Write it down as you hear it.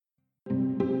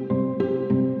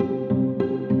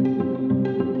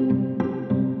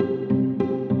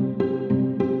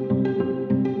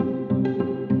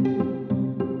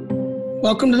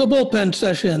Welcome to the Bullpen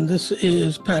session. This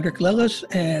is Patrick Lillis,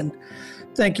 and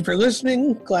thank you for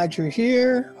listening. Glad you're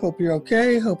here. Hope you're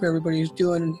okay. Hope everybody's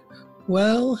doing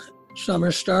well.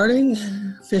 Summer's starting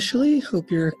officially.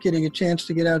 Hope you're getting a chance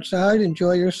to get outside,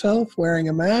 enjoy yourself, wearing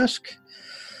a mask,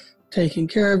 taking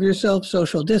care of yourself,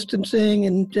 social distancing,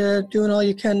 and doing all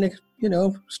you can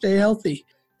to, stay healthy.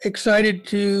 Excited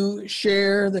to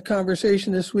share the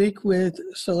conversation this week with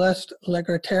Celeste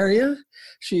Lagrotteria.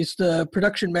 She's the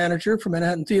production manager for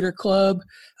Manhattan Theatre Club.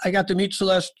 I got to meet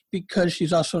Celeste because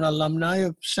she's also an alumni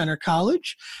of Center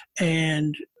College.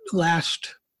 And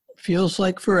feels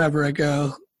like forever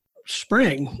ago,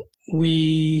 spring,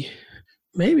 maybe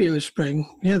it was spring.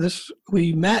 Yeah,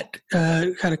 we met,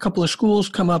 had a couple of schools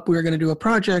come up. We were going to do a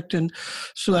project, and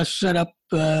Celeste set up,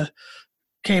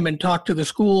 came and talked to the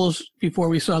schools before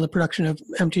we saw the production of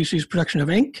MTC's production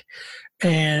of Ink.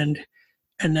 And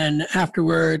then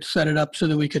afterwards set it up so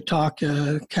that we could talk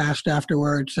cast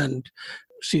afterwards and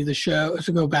see the show,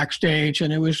 to go backstage.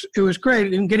 And it was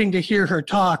great. And getting to hear her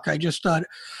talk, I just thought,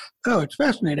 oh, it's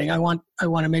fascinating. I want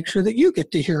to make sure that you get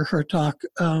to hear her talk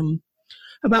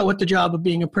about what the job of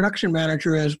being a production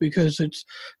manager is, because it's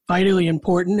vitally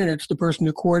important, and it's the person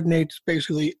who coordinates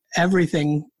basically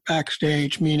everything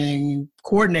backstage, meaning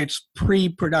coordinates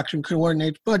pre-production,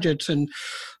 coordinates budgets and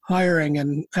hiring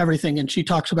and everything, and she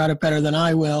talks about it better than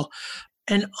I will.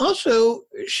 And also,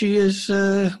 she is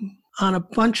on a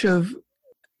bunch of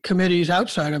committees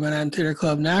outside of Manhattan Theatre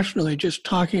Club nationally, just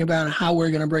talking about how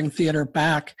we're going to bring theater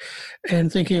back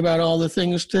and thinking about all the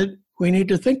things that we need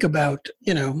to think about.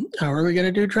 How are we going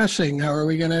to do dressing? How are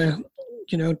we going to,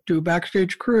 do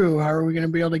backstage crew? How are we going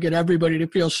to be able to get everybody to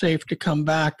feel safe to come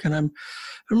back? And I'm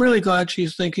really glad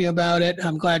she's thinking about it.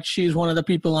 I'm glad she's one of the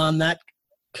people on that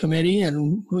committee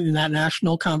and in that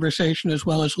national conversation as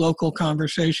well as local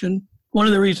conversation. One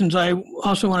of the reasons I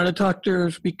also wanted to talk to her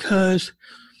is because,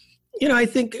 I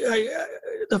think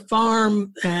the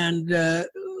farm and a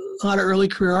lot of early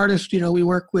career artists, we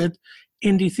work with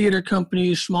indie theater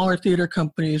companies, smaller theater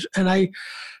companies, and I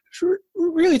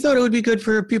really thought it would be good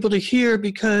for people to hear,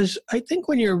 because I think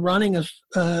when you're running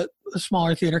a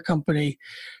smaller theater company,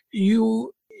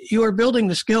 you are building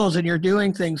the skills and you're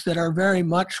doing things that are very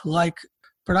much like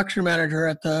production manager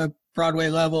at the Broadway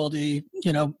level, the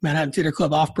Manhattan Theatre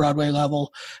Club off-Broadway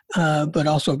level, but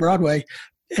also Broadway.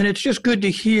 And it's just good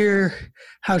to hear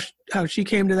how she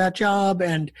came to that job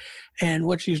and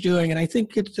what she's doing. And I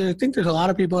think there's a lot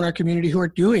of people in our community who are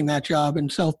doing that job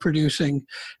and self-producing,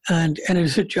 and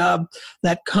it's a job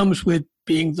that comes with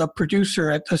being the producer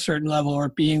at a certain level or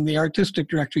being the artistic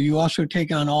director. You also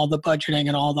take on all the budgeting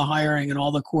and all the hiring and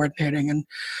all the coordinating. And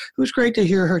it was great to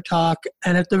hear her talk.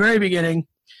 And at the very beginning,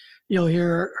 you'll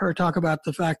hear her talk about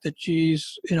the fact that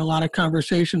she's in a lot of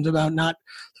conversations about not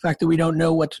the fact that we don't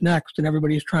know what's next and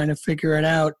everybody's trying to figure it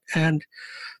out. And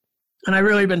I've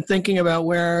really been thinking about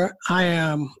where I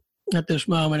am at this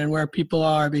moment and where people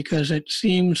are, because it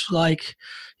seems like,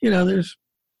 we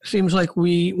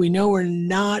know we're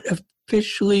not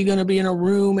officially going to be in a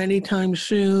room anytime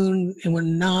soon,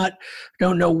 and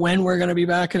don't know when we're going to be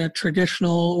back in a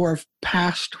traditional or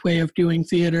past way of doing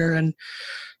theater. And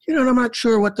I'm not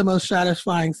sure what the most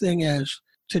satisfying thing is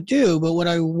to do, but what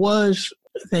I was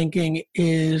thinking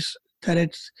is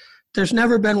that there's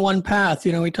never been one path.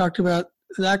 We talked about,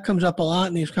 that comes up a lot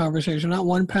in these conversations, not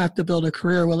one path to build a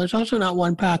career. Well, there's also not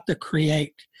one path to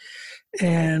create.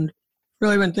 And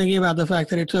really been thinking about the fact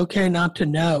that it's okay not to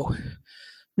know.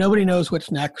 Nobody knows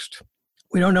what's next.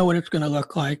 We don't know what it's going to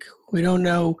look like. We don't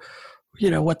know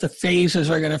what the phases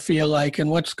are going to feel like and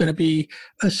what's going to be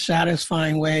a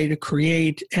satisfying way to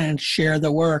create and share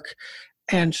the work.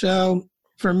 And so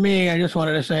for me, I just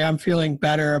wanted to say I'm feeling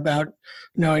better about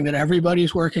knowing that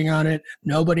everybody's working on it.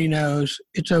 Nobody knows.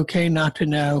 It's okay not to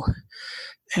know.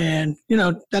 And,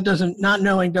 not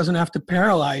knowing doesn't have to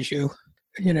paralyze you.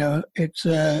 It's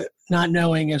not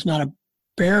knowing is not a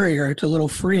barrier. It's a little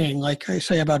freeing, like I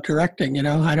say about directing.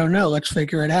 I don't know. Let's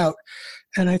figure it out.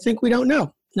 And I think we don't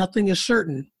know. Nothing is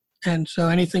certain, and so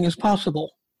anything is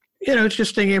possible. It's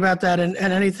just thinking about that, and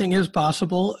anything is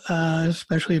possible,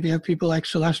 especially if you have people like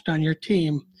Celeste on your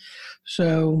team.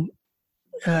 So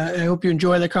I hope you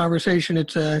enjoy the conversation.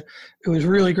 It was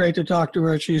really great to talk to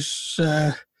her. She's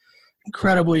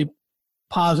incredibly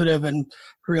positive and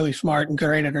really smart and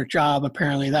great at her job.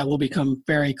 Apparently, that will become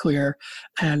very clear.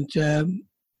 And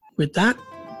with that,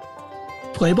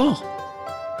 play ball.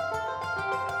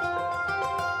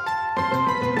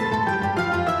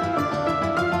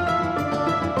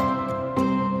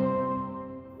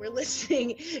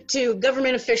 Listening to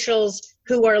government officials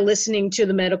who are listening to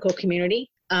the medical community.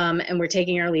 And we're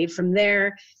taking our lead from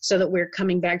there so that we're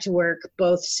coming back to work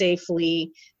both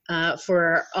safely for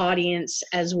our audience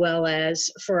as well as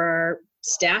for our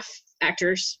staff,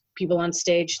 actors, people on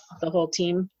stage, the whole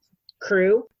team,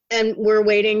 crew. And we're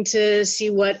waiting to see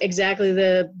what exactly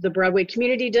the Broadway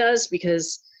community does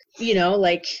because,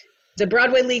 like the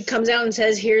Broadway League comes out and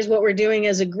says, here's what we're doing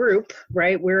as a group,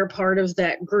 right? We're a part of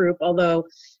that group, although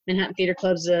Manhattan Theater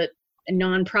Club's a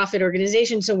nonprofit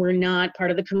organization, so we're not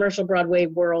part of the commercial Broadway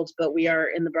world, but we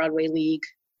are in the Broadway League,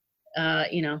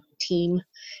 team,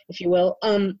 if you will.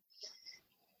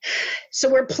 So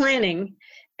we're planning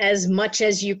as much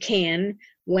as you can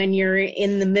when you're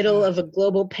in the middle of a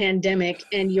global pandemic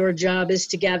and your job is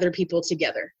to gather people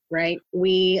together, right?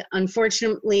 We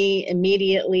unfortunately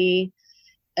immediately,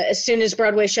 as soon as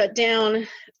Broadway shut down,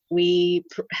 we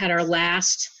had our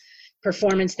last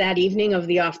performance that evening of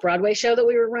the off-Broadway show that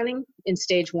we were running in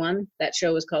stage 1. That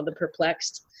show was called The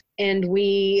Perplexed. And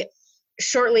we,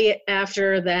 shortly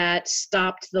after that,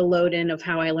 stopped the load-in of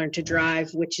How I Learned to Drive,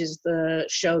 which is the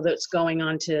show that's going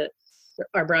on to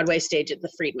our Broadway stage at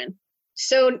the Friedman.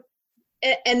 So,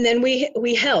 and then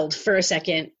we held for a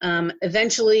second.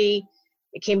 Eventually,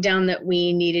 it came down that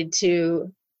we needed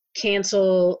to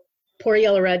cancel Poor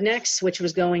Yellow Rednecks, which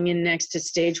was going in next at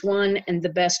stage 1, and The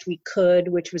Best We Could,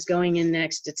 which was going in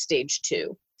next at stage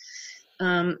 2.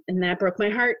 And that broke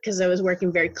my heart because I was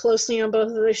working very closely on both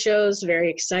of those shows, very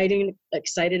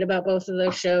excited about both of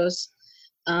those shows.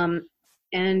 And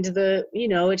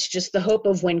it's just the hope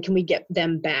of when can we get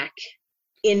them back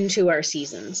into our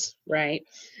seasons, right?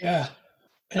 Yeah.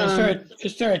 And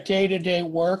is there a day-to-day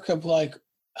work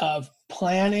of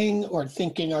planning or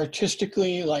thinking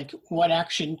artistically, like what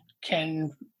action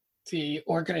can the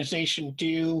organization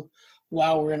do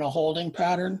while we're in a holding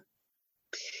pattern?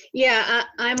 Yeah,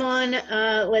 I'm on,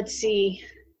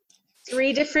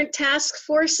 3 different task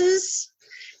forces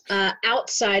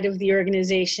outside of the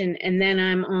organization, and then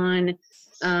I'm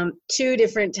on 2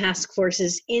 different task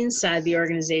forces inside the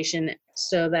organization.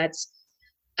 So that's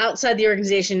outside the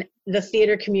organization, the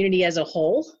theater community as a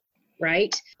whole,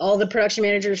 right? All the production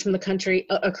managers from the country,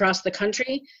 across the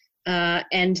country,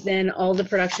 and then all the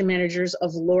production managers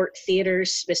of LORT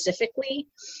theaters specifically,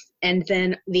 and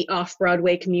then the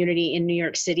off-Broadway community in New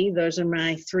York City. Those are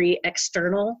my 3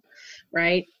 external,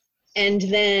 right? And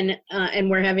then,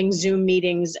 and we're having Zoom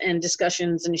meetings and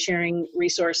discussions and sharing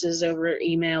resources over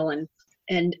email,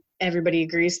 and everybody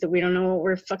agrees that we don't know what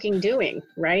we're fucking doing,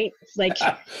 right? Like,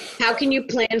 how can you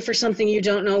plan for something you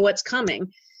don't know what's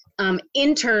coming?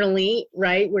 Internally,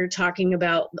 right, we're talking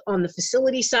about on the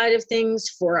facility side of things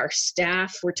for our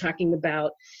staff. We're talking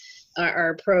about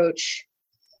our approach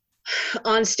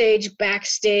on stage,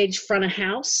 backstage, front of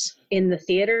house in the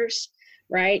theaters,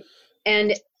 right?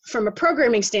 And from a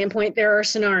programming standpoint, there are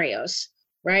scenarios,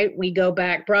 right? We go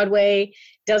back, Broadway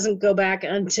doesn't go back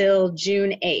until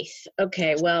June 8th.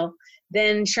 Okay, well,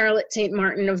 then Charlotte St.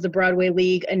 Martin of the Broadway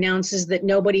League announces that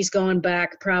nobody's going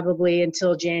back probably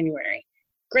until January.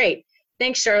 Great.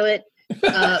 Thanks, Charlotte.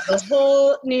 The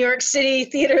whole New York City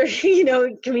theater,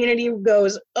 community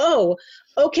goes, oh,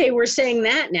 okay, we're saying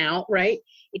that now, right?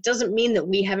 It doesn't mean that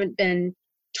we haven't been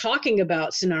talking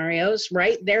about scenarios,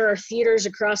 right? There are theaters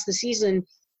across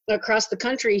the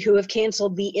country who have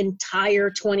canceled the entire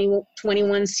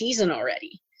 2021 season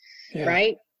already,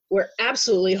 right? We're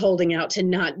absolutely holding out to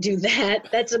not do that.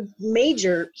 That's a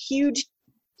major, huge,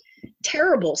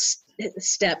 terrible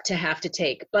step to have to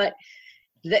take. But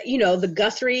the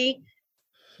Guthrie,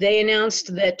 they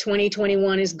announced that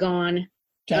 2021 is gone.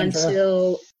 Denver.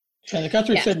 Until the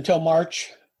Guthrie said until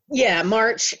March. Yeah,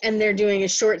 March, and they're doing a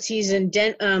short season.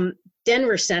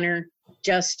 Denver Center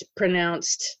just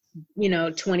pronounced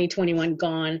 2021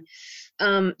 gone.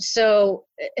 So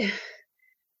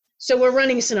we're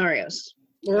running scenarios.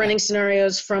 We're running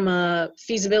scenarios from a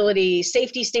feasibility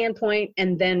safety standpoint,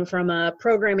 and then from a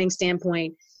programming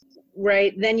standpoint,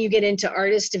 right? Then you get into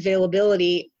artist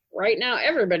availability. Right now,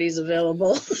 everybody's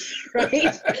available,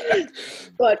 right?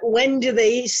 But when do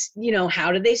they,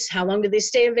 how long do they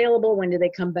stay available? When do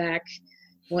they come back?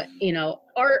 What,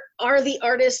 are the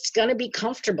artists going to be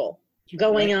comfortable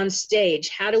going on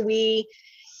stage?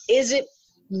 Is it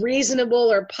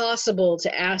reasonable or possible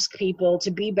to ask people to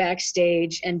be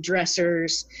backstage and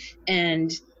dressers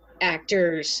and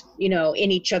actors,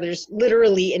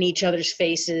 literally in each other's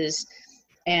faces?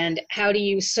 And how do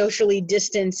you socially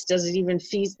distance? Is it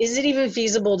even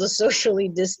feasible to socially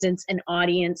distance an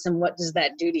audience? And what does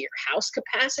that do to your house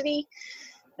capacity?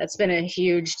 That's been a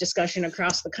huge discussion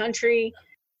across the country.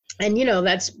 And,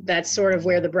 that's sort of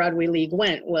where the Broadway League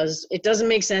went, was it doesn't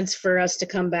make sense for us to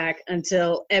come back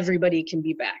until everybody can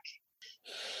be back.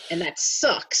 And that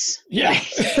sucks. Yeah.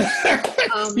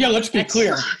 Yeah, let's be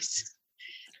clear. Sucks.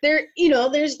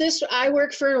 There's this, I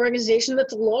work for an organization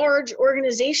that's a large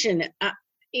organization.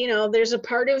 There's a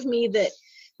part of me that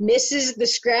misses the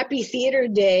scrappy theater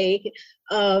day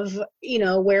of,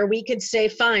 where we could say,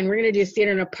 fine, we're going to do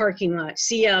theater in a parking lot,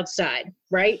 see you outside,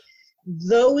 right?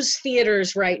 Those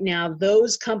theaters right now,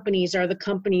 those companies are the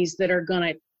companies that are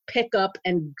going to pick up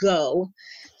and go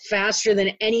faster than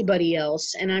anybody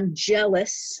else. And I'm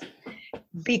jealous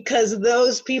because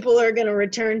those people are going to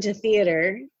return to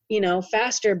theater,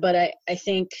 faster. But I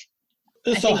think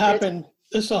this will happen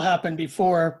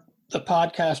before the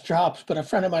podcast drops. But a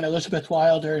friend of mine, Elizabeth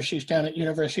Wilder, she's down at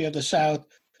University of the South,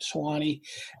 Sewanee,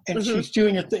 and she's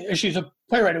doing it. She's a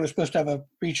playwright who was supposed to have a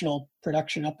regional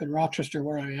production up in Rochester,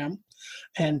 where I am,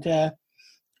 and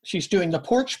she's doing the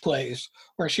porch plays,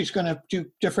 where she's going to do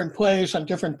different plays on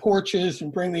different porches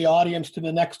and bring the audience to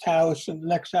the next house and the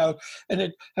next house.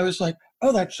 And I was like,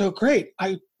 oh, that's so great.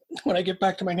 When I get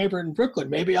back to my neighborhood in Brooklyn,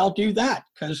 maybe I'll do that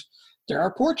because there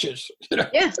are porches.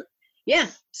 Yeah.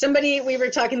 We were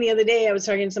talking the other day, I was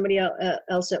talking to somebody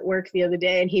else at work the other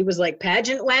day, and he was like,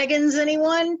 pageant wagons,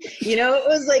 anyone? It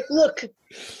was like, look,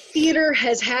 theater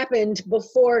has happened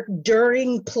before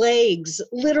during plagues,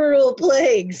 literal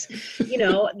plagues.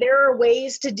 There are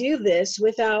ways to do this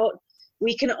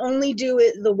we can only do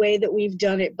it the way that we've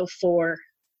done it before,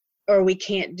 or we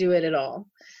can't do it at all.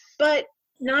 But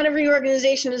not every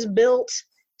organization is built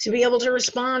to be able to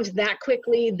respond that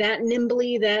quickly, that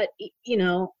nimbly,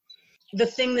 the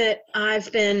thing that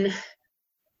I've been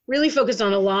really focused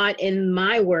on a lot in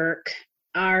my work,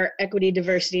 our Equity,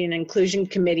 Diversity, and Inclusion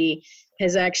Committee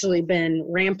has actually been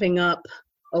ramping up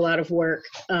a lot of work,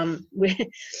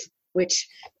 which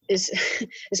is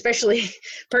especially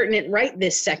pertinent right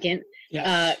this second,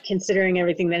 considering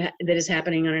everything that is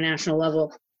happening on a national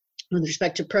level with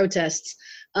respect to protests.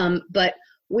 But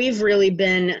we've really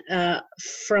been,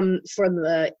 from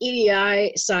the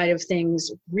EDI side of things,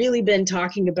 really been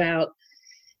talking about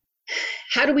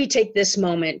how do we take this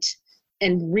moment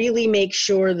and really make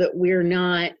sure that we're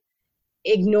not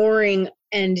ignoring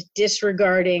and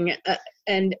disregarding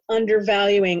and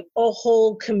undervaluing a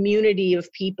whole community of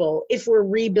people if we're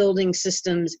rebuilding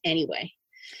systems anyway,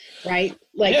 right?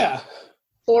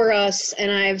 For us, and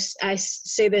I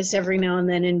say this every now and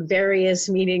then in various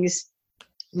meetings,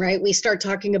 right? We start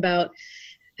talking about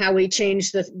how we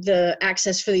change the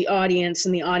access for the audience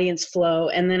and the audience flow.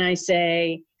 And then I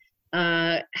say,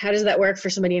 how does that work for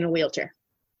somebody in a wheelchair,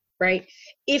 right?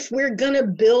 If we're going to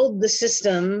build the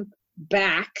system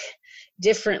back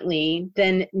differently,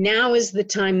 then now is the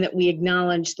time that we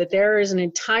acknowledge that there is an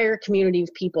entire community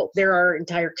of people. There are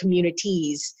entire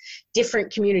communities,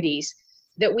 different communities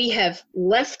that we have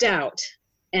left out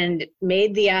and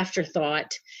made the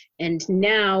afterthought. And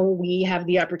now we have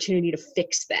the opportunity to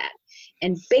fix that.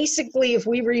 And basically, if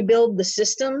we rebuild the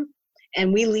system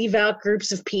and we leave out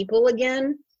groups of people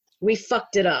again, we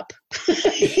fucked it up.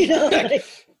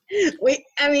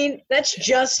 That's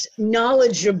just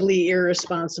knowledgeably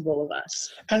irresponsible of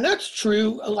us. And that's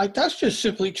true. That's just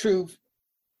simply true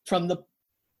from the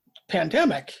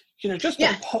pandemic.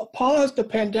 The pause the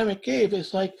pandemic gave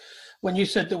is like, when you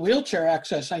said the wheelchair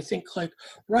access, I think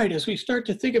right, as we start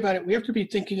to think about it, we have to be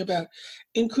thinking about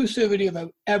inclusivity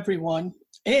about everyone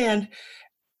and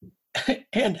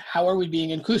how are we being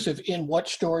inclusive in what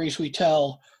stories we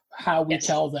tell, how we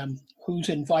tell them, who's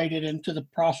invited into the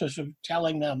process of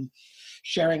telling them,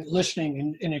 sharing,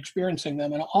 listening, and experiencing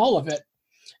them, and all of it.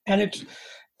 And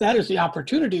that is the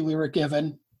opportunity we were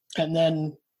given. And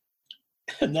then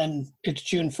it's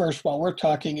June 1st while we're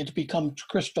talking, it's become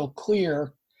crystal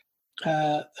clear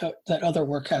that other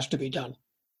work has to be done.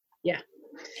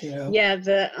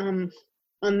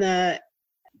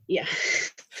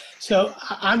 So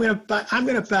I'm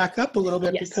gonna back up a little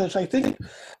bit because I think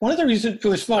one of the reasons it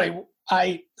was funny.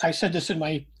 I said this in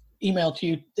my email to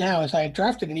you now, as I had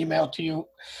drafted an email to you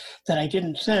that I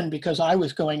didn't send because I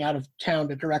was going out of town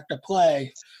to direct a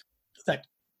play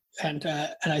and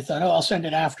I thought, I'll send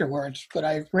it afterwards, but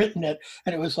I've written it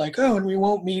and it was like, and we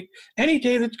won't meet any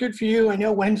day that's good for you. I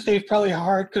know Wednesday's probably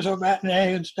hard because of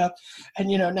matinee and stuff. And,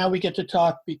 now we get to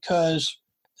talk because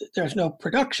there's no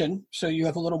production. So you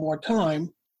have a little more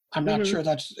time. I'm not sure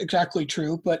that's exactly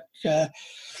true, but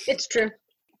it's true.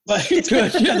 But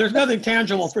good. There's nothing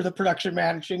tangible for the production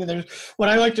managing. And what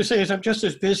I like to say is I'm just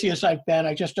as busy as I've been.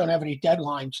 I just don't have any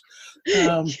deadlines.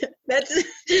 That's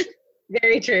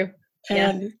very true.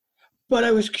 But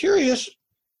I was curious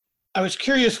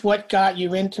what got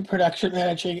you into production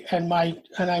managing, and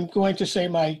I'm going to say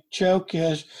my joke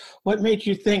is, what made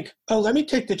you think, let me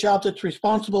take the job that's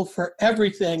responsible for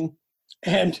everything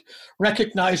and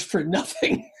recognized for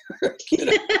nothing?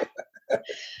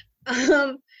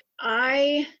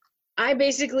 I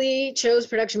basically chose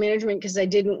production management because I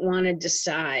didn't want to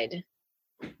decide,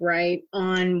 right,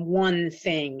 on one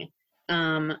thing.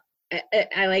 I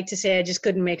like to say I just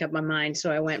couldn't make up my mind,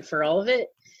 so I went for all of it.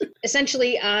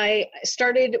 Essentially, I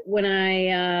started when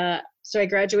I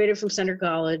graduated from Center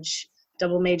College,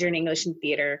 double major in English and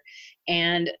theater,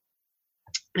 and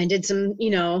I did some,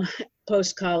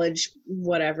 post-college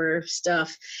whatever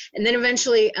stuff. And then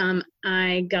eventually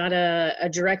I got a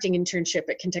directing internship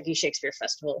at Kentucky Shakespeare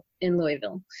Festival in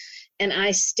Louisville. And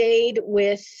I stayed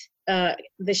with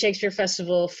the Shakespeare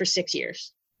Festival for 6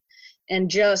 years and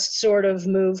just sort of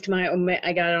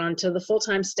I got onto the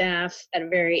full-time staff at a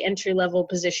very entry-level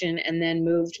position and then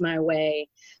moved my way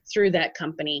through that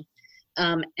company.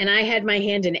 And I had my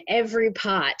hand in every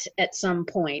pot at some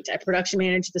point. I production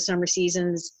managed the summer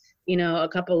seasons, a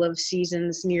couple of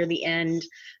seasons near the end.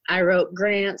 I wrote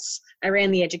grants. I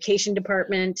ran the education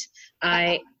department.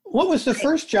 What was the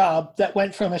first job that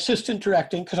went from assistant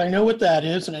directing, because I know what that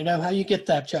is and I know how you get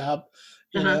that job,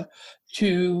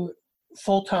 to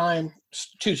full-time,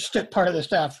 to part of the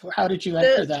staff? How did you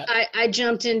enter that? I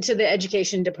jumped into the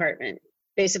education department,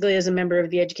 basically as a member of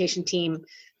the education team.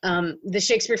 The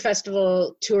Shakespeare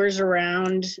Festival tours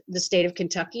around the state of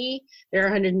Kentucky. There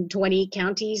are 120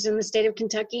 counties in the state of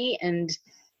Kentucky, and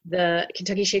the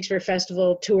Kentucky Shakespeare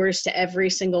Festival tours to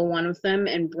every single one of them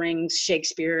and brings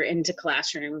Shakespeare into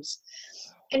classrooms.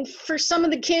 And for some of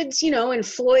the kids, in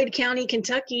Floyd County,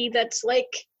 Kentucky, that's like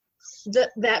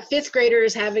that fifth grader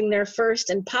is having their first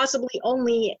and possibly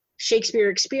only Shakespeare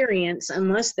experience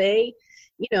unless they,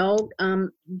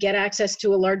 get access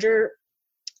to a larger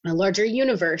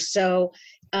universe. So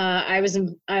I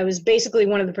was basically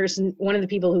one of the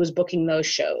people who was booking those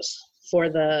shows for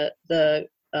the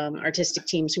artistic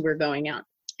teams who were going out.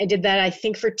 I did that, I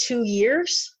think, for 2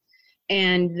 years,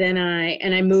 and then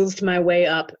I moved my way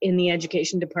up in the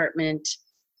education department,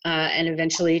 and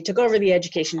eventually took over the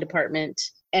education department,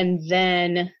 and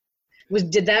then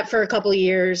did that for a couple of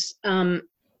years,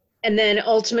 and then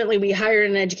ultimately we hired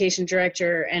an education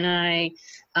director, and I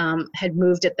had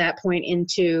moved at that point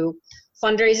into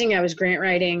fundraising. I was grant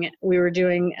writing.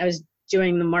 I was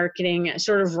doing the marketing. I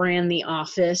sort of ran the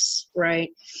office, right?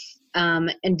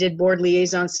 And did board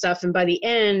liaison stuff. And by the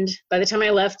time I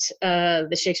left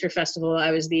the Shakespeare Festival, I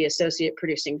was the associate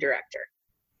producing director.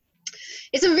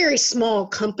 It's a very small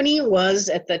company, was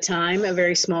at the time a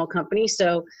very small company.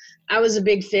 So I was a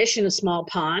big fish in a small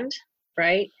pond,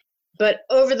 right? But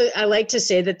I like to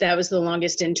say that was the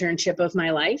longest internship of my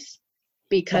life,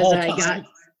 because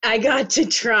I got to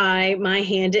try my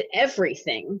hand at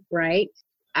everything, right?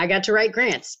 I got to write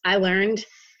grants. I learned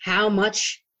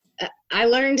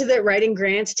that writing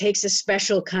grants takes a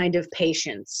special kind of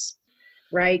patience,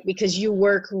 right? Because you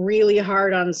work really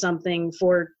hard on something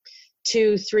for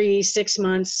 2, 3, 6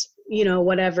 months,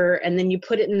 whatever, and then you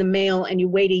put it in the mail and you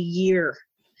wait a year,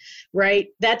 right?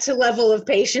 That's a level of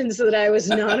patience that I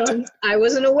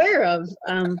wasn't aware of,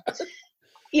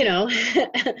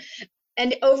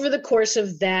 And over the course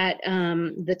of that,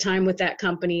 the time with that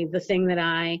company, the thing that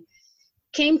I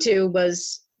came to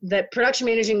was that production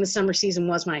managing the summer season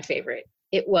was my favorite.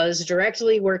 It was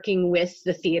directly working with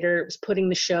the theater. It was putting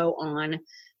the show on,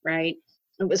 right?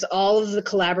 It was all of the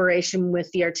collaboration with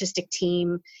the artistic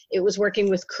team. It was working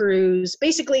with crews.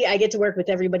 Basically, I get to work with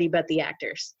everybody but the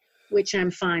actors, which I'm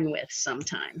fine with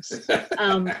sometimes.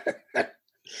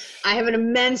 I have an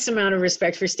immense amount of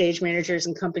respect for stage managers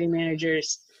and company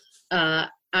managers.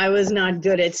 I was not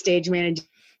good at stage managing.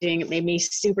 It made me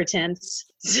super tense.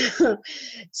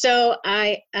 So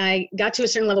I got to a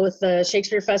certain level with the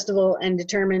Shakespeare Festival and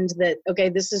determined that, okay,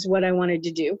 this is what I wanted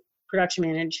to do, production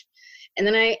manage. And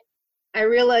then I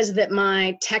realized that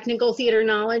my technical theater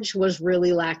knowledge was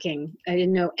really lacking. I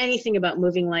didn't know anything about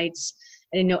moving lights.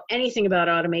 I didn't know anything about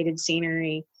automated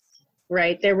scenery,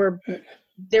 right? There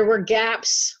were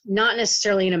gaps, not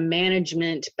necessarily in a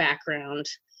management background,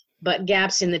 but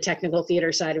gaps in the technical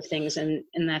theater side of things. And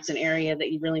that's an area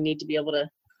that you really need to be able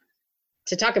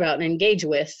to talk about and engage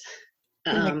with.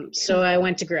 So I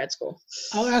went to grad school.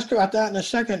 I'll ask about that in a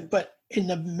second, but in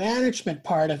the management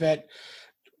part of it,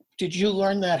 did you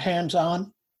learn that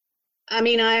hands-on? I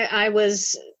mean, I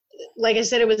was, like I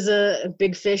said, it was a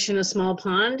big fish in a small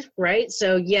pond, right?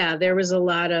 So yeah, there was a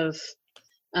lot of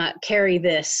carry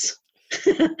this,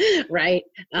 right?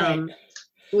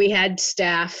 We had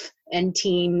staff and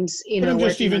teams,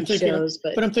 working on shows.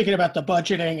 But I'm thinking about the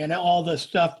budgeting and all the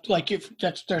stuff. Like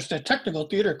there's the technical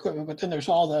theater equipment, but then there's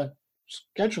all the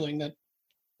scheduling that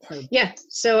Yeah,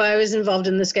 so I was involved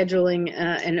in the scheduling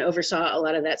and oversaw a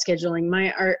lot of that scheduling.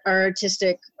 Our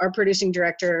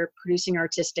producing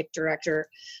artistic director,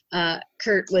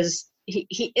 Kurt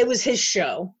it was his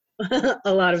show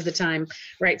a lot of the time,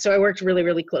 right? So I worked really,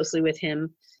 really closely with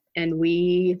him, and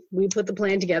we put the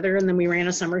plan together, and then we ran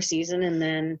a summer season, and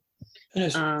then.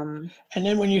 And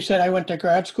then when you said I went to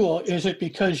grad school, is it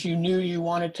because you knew you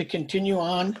wanted to continue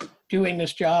on doing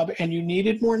this job and you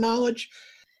needed more knowledge?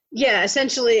 Yeah,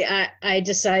 essentially, I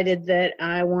decided that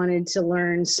I wanted to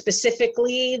learn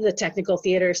specifically the technical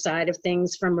theater side of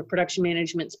things from a production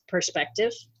management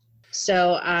perspective.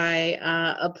 So I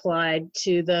applied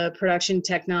to the production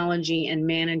technology and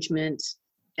management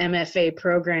MFA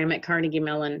program at Carnegie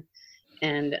Mellon,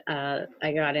 and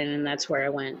I got in, and that's where I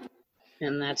went.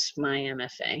 And that's my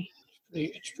MFA.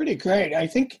 It's pretty great. I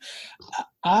think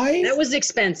that was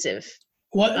expensive.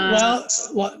 What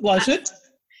was it?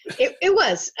 It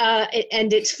was.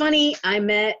 And it's funny, I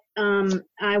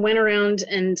went around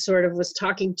and sort of was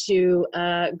talking to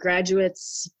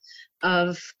graduates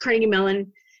of Carnegie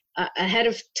Mellon ahead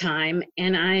of time.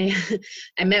 And I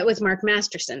met with Mark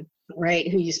Masterson, right,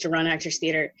 who used to run Actors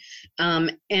Theater.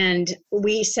 And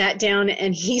we sat down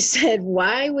and he said,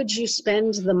 why would you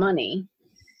spend the money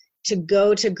to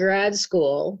go to grad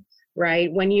school,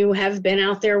 right, when you have been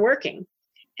out there working?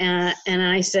 And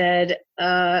I said,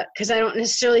 because I don't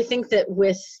necessarily think that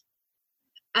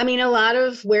a lot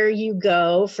of where you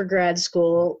go for grad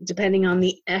school, depending on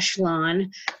the echelon,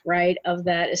 right, of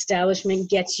that establishment,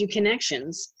 gets you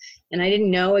connections. And I didn't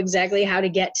know exactly how to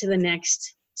get to the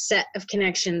next set of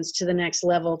connections, to the next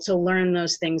level, to learn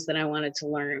those things that I wanted to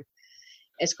learn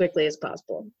as quickly as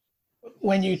possible.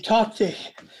 When you talk to,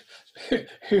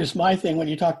 here's my thing, when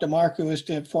you talk to Mark, who is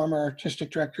the former artistic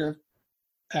director of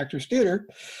Actors Theater,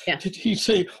 yeah. Did he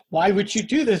say, why would you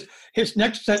do this? His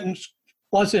next sentence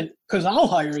wasn't, because I'll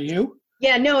hire you.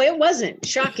 Yeah, no, it wasn't.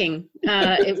 Shocking.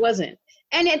 It wasn't.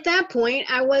 And at that point,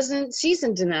 I wasn't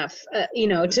seasoned enough,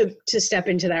 to step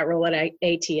into that role at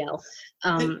ATL.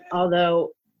 Although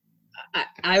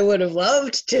I would have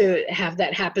loved to have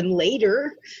that happen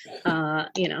later,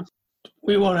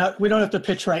 We don't have to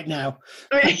pitch right now.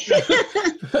 Right.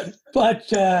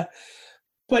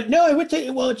 But no, I would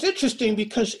think, well, it's interesting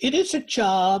because it is a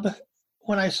job.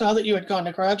 When I saw that you had gone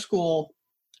to grad school,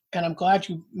 and I'm glad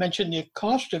you mentioned the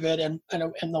cost of it and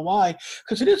the why,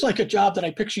 because it is like a job that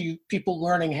I picture people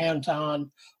learning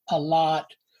hands-on a lot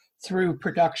through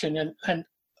production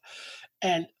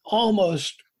and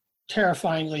almost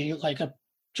terrifyingly like a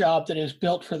job that is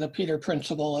built for the Peter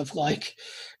principle of like,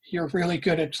 you're really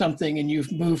good at something and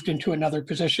you've moved into another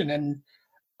position, and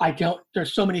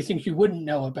there's so many things you wouldn't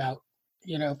know about,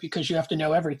 because you have to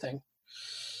know everything.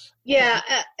 Yeah,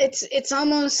 it's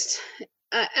almost,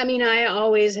 I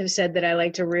always have said that I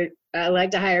like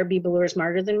to hire people who are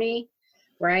smarter than me,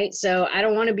 right? So I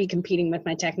don't want to be competing with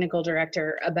my technical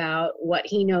director about what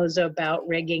he knows about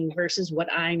rigging versus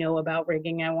what I know about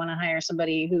rigging. I want to hire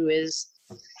somebody who is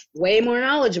way more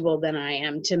knowledgeable than I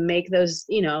am to make those,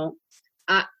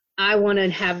 I want to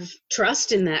have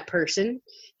trust in that person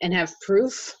and have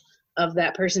proof of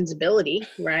that person's ability,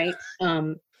 right?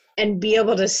 And be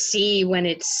able to see when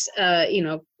it's,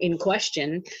 in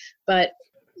question. But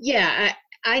yeah,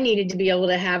 I needed to be able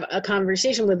to have a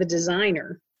conversation with a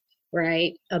designer,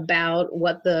 right, about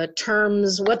what the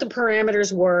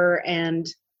parameters were and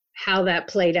how that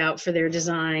played out for their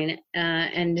design,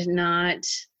 and not,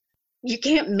 you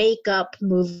can't make up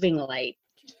moving light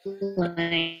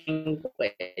language.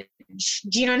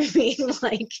 Do you know what I mean?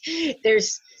 Like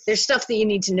there's stuff that you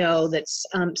need to know that's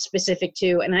specific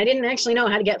to, and I didn't actually know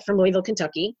how to get from Louisville,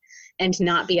 Kentucky, and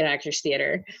not be at Actors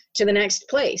Theater to the next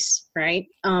place, right?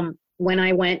 When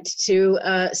I went to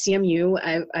CMU,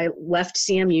 I left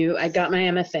CMU, I got my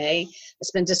MFA, I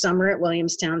spent a summer at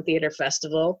Williamstown Theatre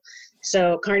Festival.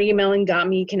 So Carnegie Mellon got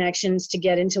me connections to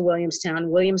get into Williamstown.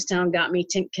 Williamstown got me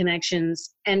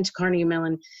connections, and Carnegie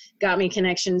Mellon got me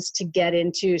connections to get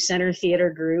into Center Theater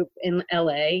Group in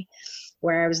LA,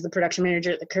 where I was the production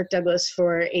manager at the Kirk Douglas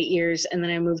for 8 years. And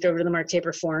then I moved over to the Mark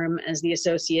Taper Forum as the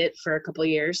associate for a couple of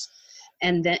years.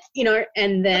 And then,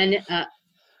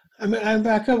 I'm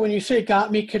back up. When you say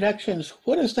got me connections,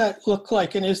 what does that look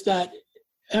like? And is that,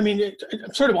 I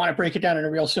sort of want to break it down in a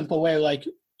real simple way, like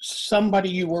somebody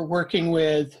you were working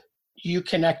with, you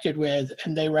connected with,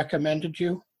 and they recommended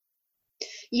you?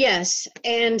 Yes,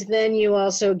 and then you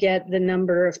also get the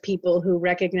number of people who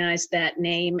recognize that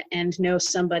name and know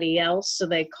somebody else, so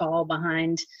they call not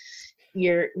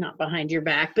behind your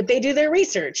back, but they do their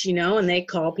research, and they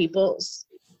call people,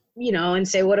 and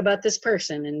say, what about this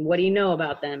person, and what do you know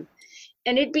about them?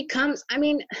 And it becomes,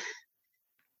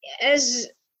 as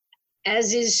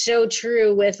as is so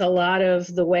true with a lot of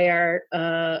the way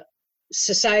our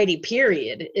society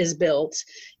period is built,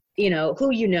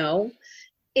 who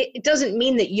it doesn't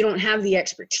mean that you don't have the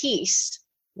expertise,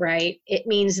 right? It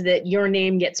means that your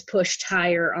name gets pushed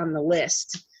higher on the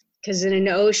list, because in an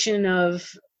ocean of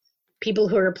people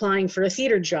who are applying for a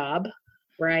theater job,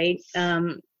 right?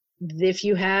 If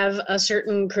you have a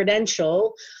certain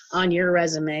credential on your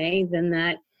resume, then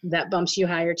that bumps you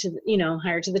higher to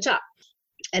the top.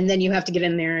 And then you have to get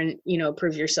in there and,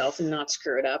 prove yourself and not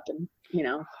screw it up. And,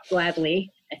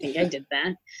 gladly, I think I did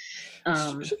that.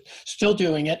 Still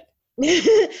doing it.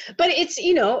 But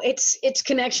it's, it's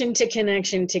connection to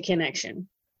connection to connection.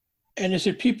 And is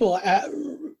it people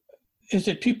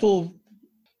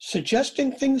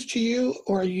suggesting things to you,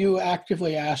 or are you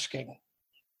actively asking?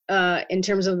 In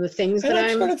terms of the things and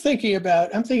that I'm thinking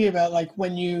about like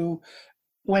when you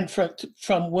went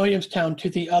from Williamstown to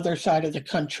the other side of the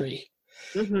country.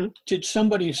 Mm-hmm. Did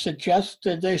somebody suggest,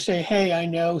 did they say, hey, I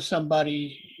know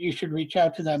somebody, you should reach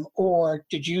out to them? Or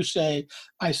did you say,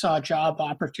 I saw a job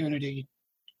opportunity,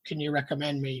 can you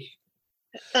recommend me?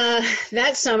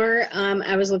 That summer,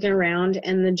 I was looking around,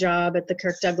 and the job at the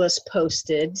Kirk Douglas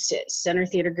Center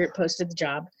Theater Group posted the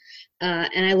job.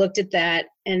 And I looked at that,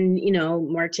 and,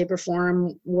 Mark Taper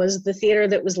Forum was the theater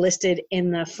that was listed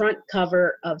in the front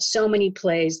cover of so many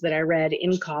plays that I read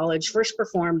in college, first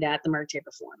performed at the Mark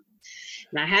Taper Forum.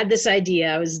 And I had this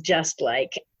idea. I was just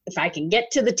like, if I can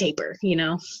get to the Taper,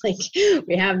 like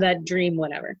we have that dream,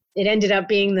 whatever. It ended up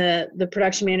being the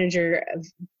production manager of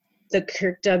the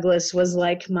Kirk Douglas was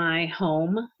like my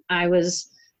home. I was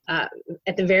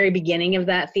at the very beginning of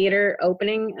that theater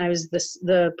opening. I was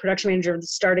the production manager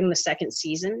starting the second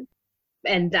season.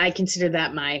 And I consider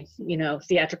that my,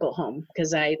 theatrical home,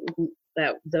 because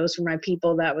those were my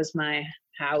people. That was my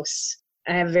house.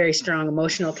 I have a very strong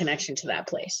emotional connection to that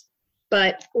place.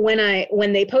 But when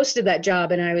they posted that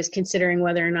job and I was considering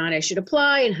whether or not I should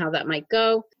apply and how that might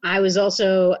go, I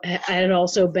had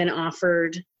also been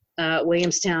offered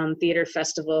Williamstown Theatre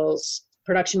Festival's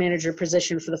production manager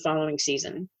position for the following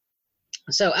season.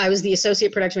 So I was the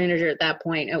associate production manager at that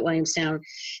point at Williamstown,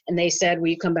 and they said, will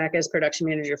you come back as production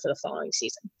manager for the following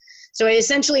season? So I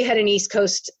essentially had an East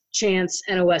Coast chance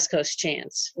and a West Coast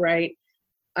chance, right?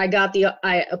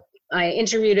 I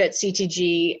interviewed at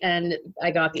CTG and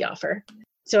I got the offer.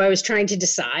 So I was trying to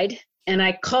decide, and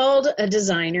I called a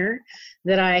designer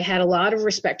that I had a lot of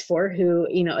respect for, who,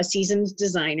 a seasoned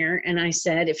designer. And I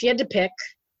said, if you had to pick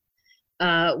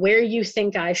where you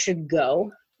think I should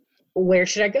go, where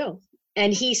should I go?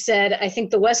 And he said, I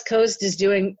think the West Coast is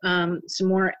doing some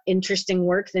more interesting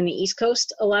work than the East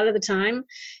Coast a lot of the time.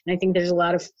 And I think there's a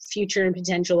lot of future and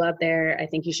potential out there. I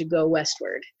think you should go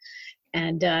westward.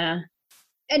 And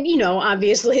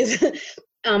obviously,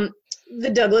 the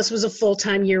Douglas was a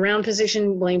full-time year-round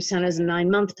position. Williamstown is a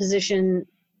 9-month position,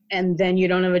 and then you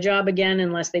don't have a job again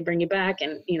unless they bring you back.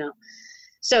 And,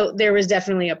 so there was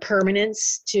definitely a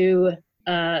permanence to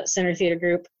Center Theater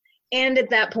Group. And at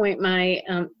that point, my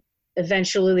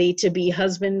eventually to-be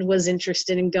husband was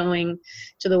interested in going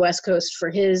to the West Coast for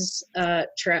his,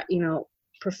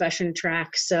 profession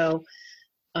track. So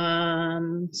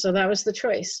that was the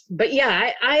choice. But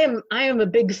yeah, I am a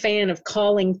big fan of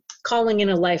calling in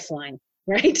a lifeline,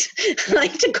 right? I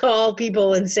like to call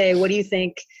people and say, what do you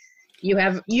think?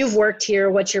 You've worked here.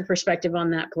 What's your perspective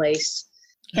on that place?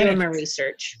 Doing my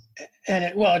research. And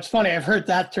it's funny. I've heard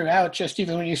that throughout, just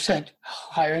even when you said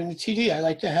hiring the TD, I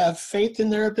like to have faith in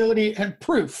their ability and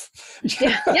proof.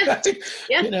 Yeah.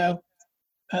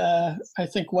 I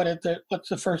think what's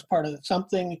the first part of it?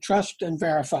 Something, trust, and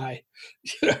verify.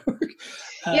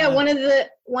 One of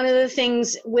the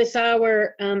things with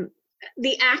our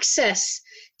the access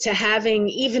to having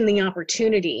even the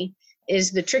opportunity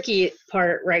is the tricky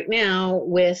part right now,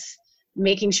 with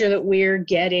making sure that we're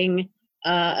getting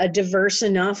a diverse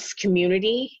enough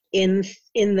community in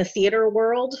the theater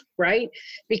world, right?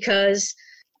 Because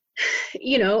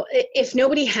if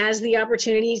nobody has the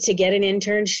opportunity to get an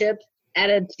internship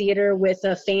at a theater with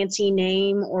a fancy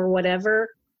name or whatever,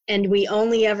 and we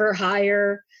only ever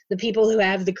hire the people who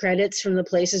have the credits from the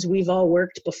places we've all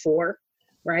worked before,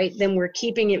 right? Then we're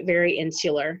keeping it very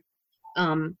insular.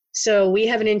 So we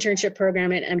have an internship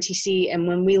program at MTC, and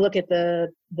when we look at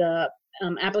the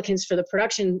applicants for the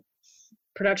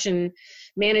production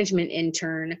management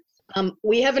intern,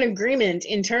 we have an agreement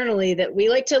internally that we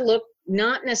like to look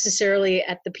not necessarily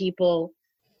at the people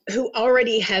who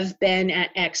already have been at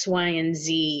X, Y, and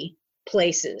Z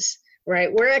places,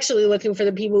 right? We're actually looking for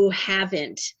the people who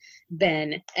haven't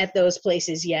been at those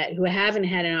places yet, who haven't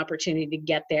had an opportunity to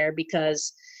get there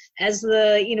because as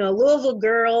the, Louisville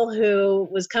girl who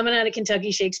was coming out of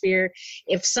Kentucky Shakespeare,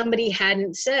 if somebody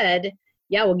hadn't said,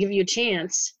 yeah, we'll give you a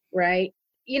chance, right?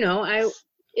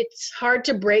 It's hard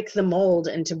to break the mold,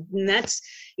 and that's,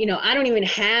 I don't even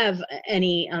have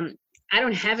any, I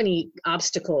don't have any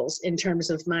obstacles in terms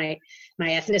of my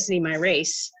ethnicity, my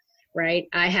race, right?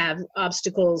 I have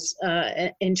obstacles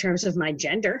in terms of my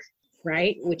gender,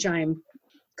 right? Which I'm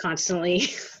constantly,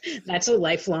 that's a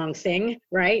lifelong thing,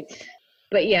 right?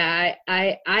 But yeah,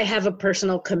 I have a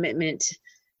personal commitment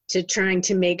to trying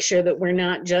to make sure that we're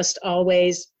not just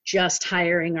always just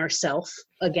hiring ourselves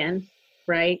again,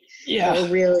 right? Yeah. That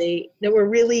we're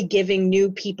really giving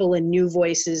new people and new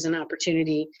voices an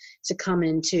opportunity to come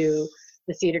into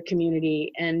the theater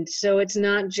community. And so it's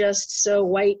not just so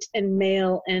white and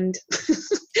male and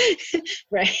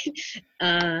right.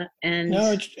 And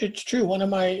no, it's true. One of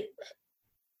my,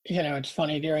 it's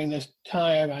funny, during this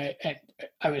time,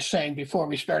 I was saying before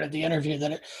we started the interview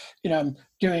that, I'm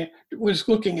was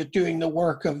looking at doing the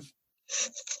work of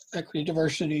equity,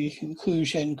 diversity,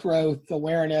 inclusion, growth,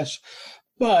 awareness.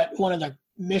 But one of the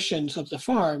missions of the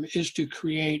farm is to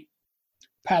create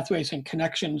pathways and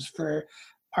connections for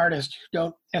artists who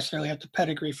don't necessarily have the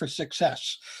pedigree for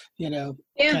success,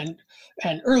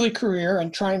 and early career,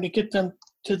 and trying to get them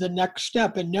to the next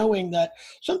step, and knowing that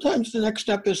sometimes the next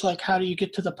step is like, how do you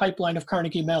get to the pipeline of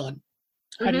Carnegie Mellon?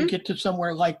 How do you get to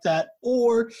somewhere like that?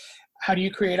 Or how do you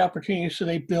create opportunities so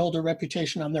they build a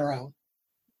reputation on their own?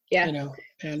 Yeah.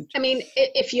 And I mean,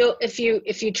 if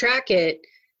you track it,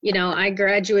 I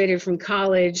graduated from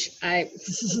college. I,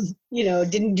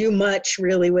 didn't do much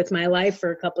really with my life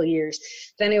for a couple of years.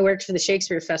 Then I worked for the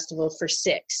Shakespeare Festival for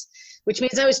 6, which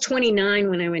means I was 29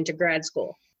 when I went to grad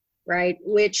school, right?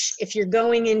 Which, if you're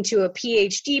going into a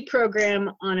PhD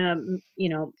program on a,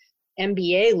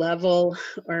 MBA level,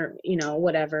 or,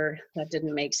 whatever, that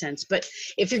didn't make sense. But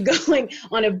if you're going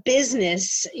on a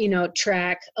business,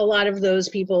 track, a lot of those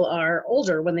people are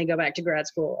older when they go back to grad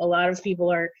school. A lot of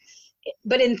people are.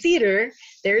 But in theater,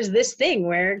 there's this thing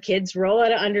where kids roll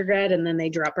out of undergrad and then they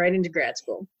drop right into grad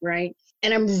school, right?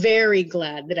 And I'm very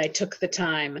glad that I took the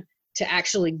time to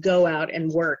actually go out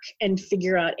and work and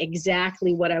figure out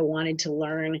exactly what I wanted to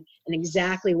learn and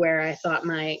exactly where I thought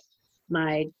my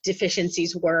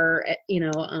deficiencies were,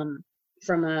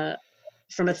 from a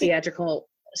theatrical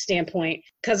standpoint.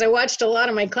 Because I watched a lot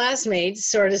of my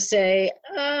classmates sort of say,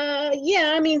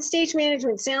 stage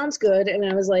management sounds good. And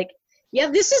I was like, yeah,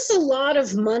 this is a lot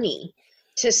of money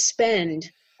to spend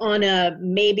on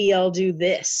maybe I'll do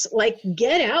this. Like,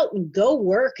 get out and go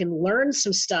work and learn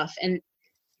some stuff. And,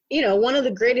 one of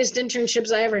the greatest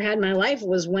internships I ever had in my life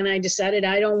was when I decided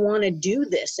I don't want to do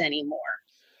this anymore.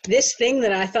 This thing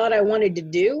that I thought I wanted to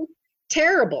do,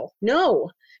 terrible. No,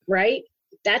 right?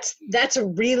 That's a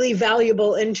really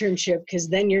valuable internship, because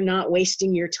then you're not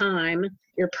wasting your time,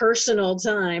 your personal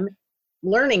time,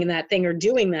 learning that thing or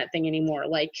doing that thing anymore.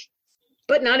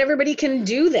 But not everybody can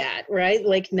do that, right?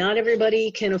 Like, not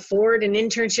everybody can afford an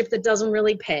internship that doesn't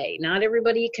really pay. Not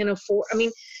everybody can afford,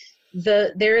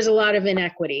 there is a lot of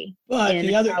inequity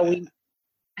in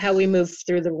how we move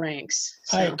through the ranks.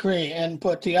 So. I agree.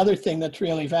 But the other thing that's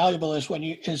really valuable is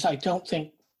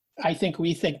I think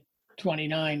we think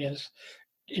 29 is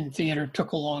in theater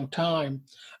took a long time.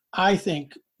 I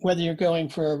think whether you're going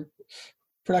for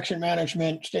production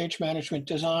management, stage management,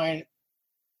 design,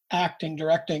 acting,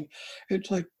 directing,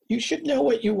 it's like, you should know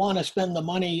what you want to spend the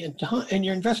money and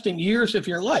you're investing years of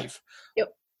your life. Yep.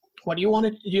 What do you want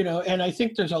to, and I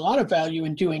think there's a lot of value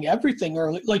in doing everything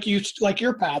early, like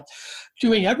your path,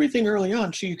 doing everything early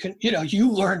on. So you can,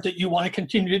 you learned that you want to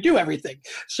continue to do everything.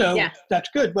 So That's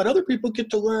good. But other people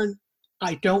get to learn,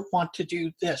 I don't want to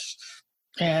do this,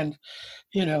 and,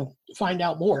 find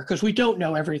out more, because we don't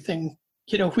know everything.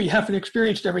 We haven't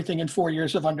experienced everything in 4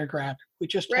 years of undergrad. We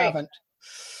just haven't.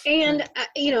 And,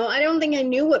 I don't think I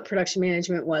knew what production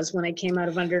management was when I came out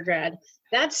of undergrad.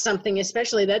 That's something,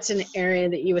 that's an area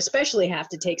that you especially have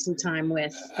to take some time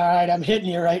with. All right, I'm hitting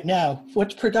you right now.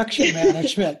 What's production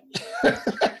management?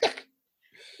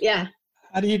 Yeah.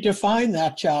 How do you define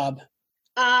that job?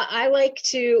 I like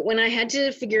to, when I had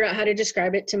to figure out how to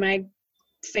describe it to my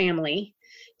family,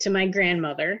 to my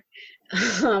grandmother,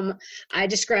 I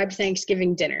described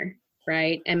Thanksgiving dinner.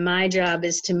 Right. And my job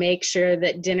is to make sure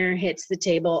that dinner hits the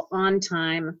table on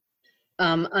time,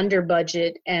 under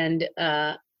budget, and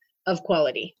of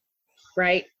quality.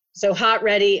 Right. So hot,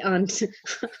 ready on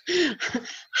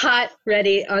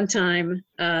time,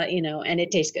 and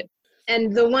it tastes good.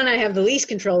 And the one I have the least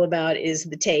control about is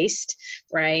the taste.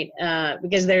 Right.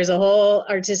 Because there's a whole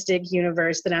artistic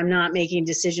universe that I'm not making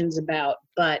decisions about,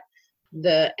 but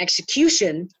the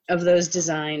execution of those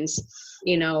designs,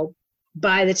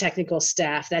 by the technical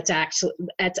staff. That's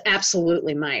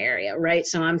absolutely my area, right?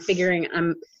 So I'm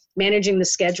managing the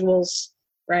schedules,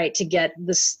 right, to get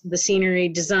the scenery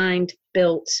designed,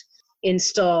 built,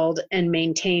 installed, and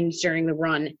maintained during the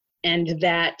run. And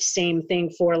that same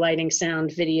thing for lighting,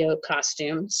 sound, video,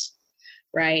 costumes,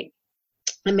 right?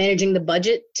 I'm managing the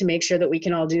budget to make sure that we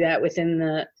can all do that within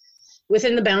the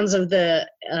bounds of the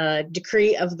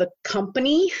decree of the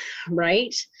company,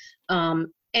 right?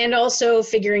 And also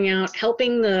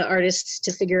helping the artists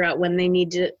to figure out when they need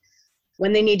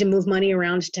to move money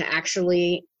around to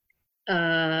actually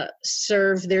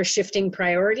serve their shifting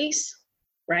priorities,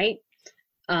 right?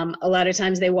 A lot of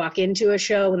times they walk into a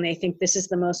show and they think this is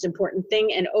the most important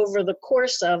thing, and over the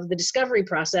course of the discovery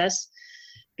process,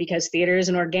 because theater is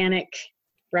an organic,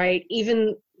 right?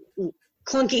 Even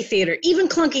clunky theater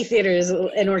is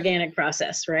an organic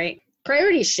process, right?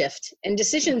 Priorities shift and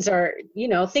decisions are,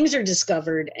 things are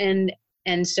discovered, and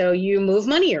so you move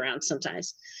money around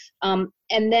sometimes. And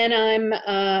then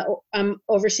I'm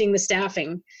overseeing the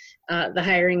staffing, the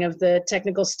hiring of the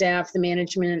technical staff, the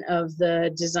management of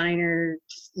the designer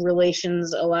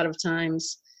relations a lot of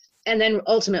times, and then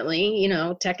ultimately,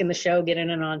 tech and the show get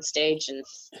in and on stage,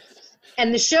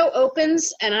 and the show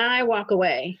opens and I walk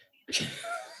away.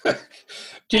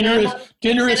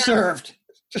 Dinner is served.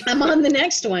 I'm on the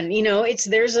next one.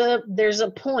 There's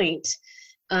a point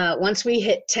once we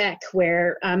hit tech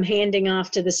where I'm handing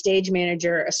off to the stage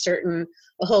manager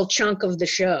a whole chunk of the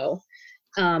show.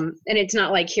 And it's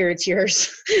not like, here, it's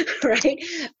yours, right?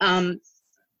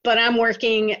 But I'm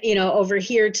working, over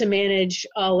here to manage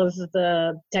all of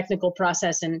the technical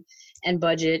process and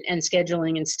budget and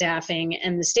scheduling and staffing,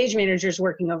 and the stage manager's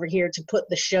working over here to put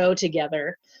the show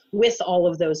together with all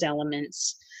of those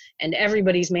elements, and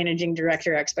everybody's managing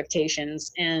director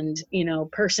expectations and,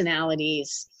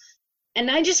 personalities.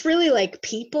 And I just really like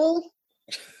people,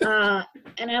 and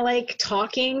I like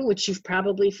talking, which you've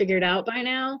probably figured out by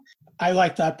now. I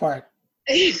like that part.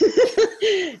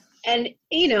 And,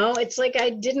 it's like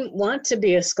I didn't want to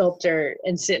be a sculptor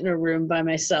and sit in a room by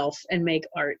myself and make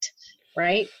art,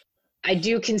 right? I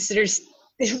do consider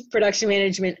production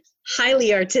management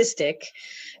highly artistic.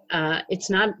 It's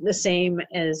not the same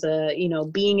as,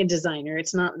 being a designer.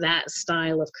 It's not that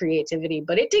style of creativity,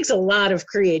 but it takes a lot of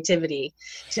creativity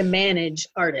to manage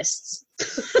artists.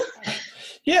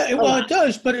 Yeah, it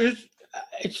does, but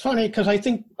it's funny because I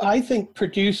think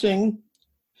producing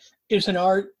is an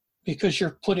art because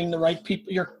you're putting the right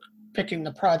people, you're picking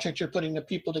the project, you're putting the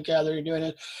people together, you're doing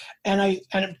it.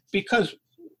 And because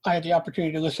I had the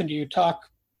opportunity to listen to you talk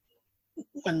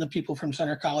when the people from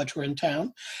Center College were in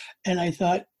town, and I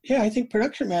thought, yeah, I think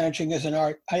production managing is an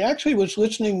art. I actually was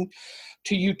listening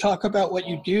to you talk about what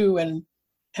you do, and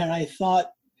I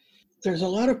thought there's a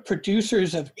lot of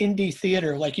producers of indie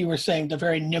theater, like you were saying, the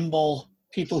very nimble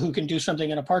people who can do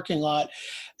something in a parking lot,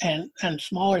 and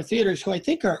smaller theaters who I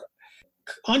think are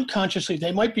unconsciously,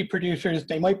 they might be producers,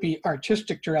 they might be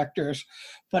artistic directors,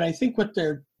 but I think what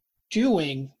they're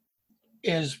doing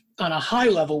is on a high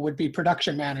level would be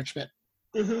production management.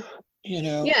 Mm-hmm.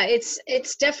 Yeah,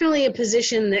 it's definitely a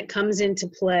position that comes into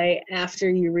play after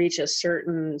you reach a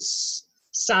certain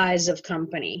size of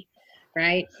company,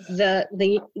 right?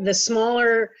 The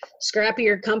smaller,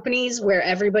 scrappier companies where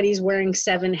everybody's wearing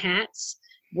 7 hats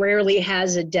rarely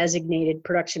has a designated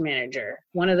production manager.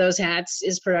 One of those hats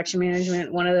is production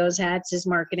management, one of those hats is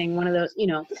marketing, one of those,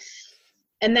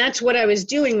 and that's what I was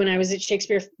doing when I was at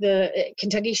the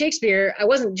Kentucky Shakespeare. I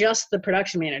wasn't just the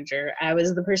production manager. I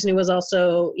was the person who was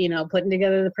also, putting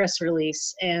together the press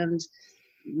release and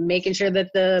making sure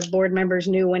that the board members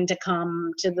knew when to come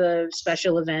to the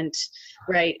special event,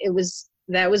 right?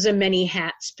 That was a many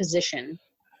hats position.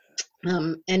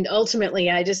 And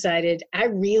ultimately I decided I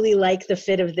really like the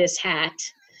fit of this hat.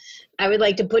 I would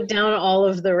like to put down all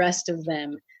of the rest of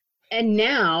them. And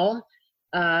now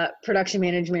production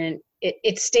management,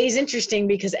 it stays interesting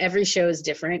because every show is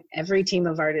different. Every team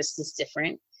of artists is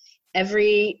different.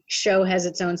 Every show has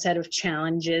its own set of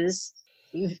challenges.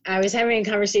 I was having a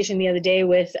conversation the other day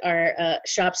with our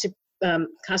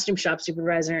costume shop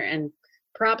supervisor and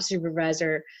prop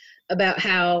supervisor about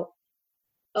how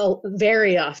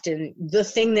very often the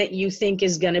thing that you think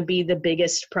is going to be the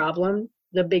biggest problem,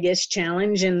 the biggest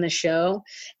challenge in the show,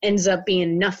 ends up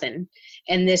being nothing.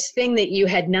 And this thing that you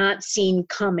had not seen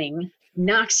coming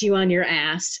knocks you on your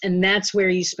ass, and that's where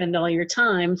you spend all your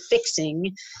time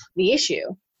fixing the issue.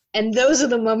 And those are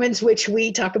the moments which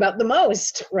we talk about the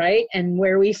most, right? And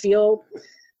where we feel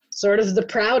sort of the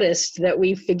proudest that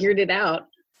we figured it out.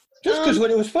 Just because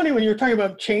when it was funny when you were talking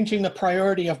about changing the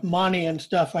priority of money and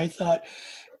stuff, I thought,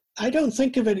 I don't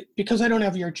think of it, because I don't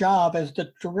have your job as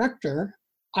the director,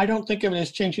 I don't think of it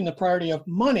as changing the priority of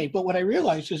money, but what I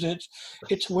realize is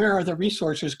it's where are the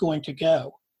resources going to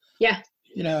go? Yeah.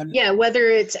 You know. Yeah, whether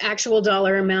it's actual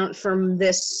dollar amount from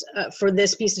this for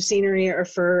this piece of scenery, or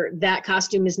for that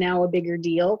costume is now a bigger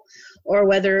deal, or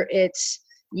whether it's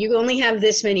you only have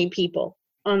this many people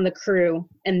on the crew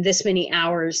and this many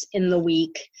hours in the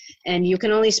week, and you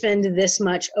can only spend this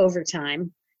much overtime,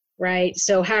 right?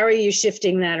 So how are you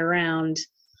shifting that around?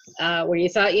 Where you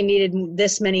thought you needed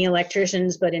this many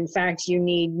electricians, but in fact you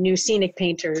need new scenic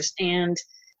painters and ...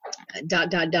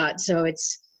 So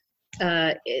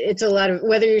it's a lot of,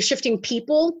 whether you're shifting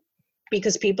people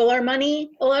because people are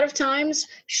money a lot of times,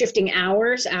 shifting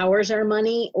hours are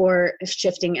money, or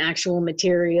shifting actual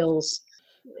materials.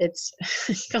 It's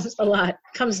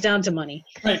comes down to money.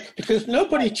 Right, because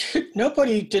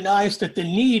nobody denies that the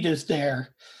need is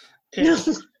there.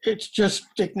 It's just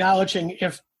acknowledging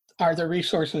are the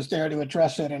resources there to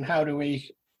address it, and how do we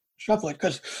shuffle it?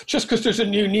 Because just because there's a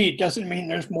new need doesn't mean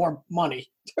there's more money.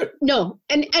 No,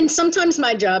 and sometimes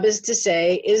my job is to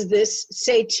say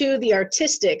to the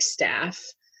artistic staff,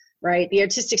 right? The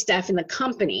artistic staff in the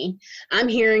company, I'm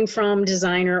hearing from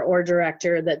designer or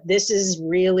director that this is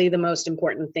really the most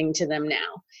important thing to them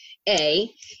now.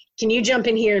 Can you jump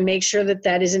in here and make sure that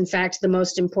that is in fact the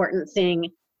most important thing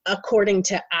according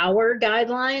to our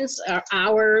guidelines,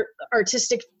 our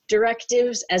artistic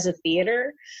directives as a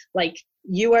theater? Like,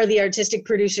 you are the artistic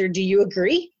producer, do you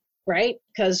agree? Right?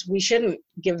 Because we shouldn't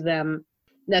give them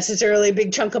necessarily a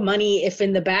big chunk of money if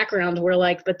in the background we're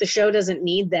like, but the show doesn't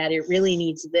need that, it really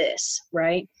needs this,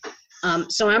 right?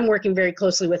 So I'm working very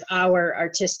closely with our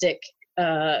artistic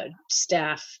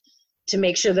staff to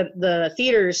make sure that the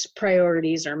theater's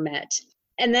priorities are met.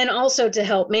 And then also to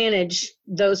help manage,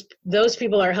 those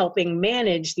people are helping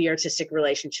manage the artistic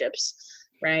relationships,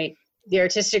 right? The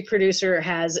artistic producer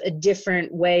has a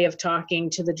different way of talking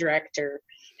to the director,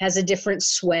 has a different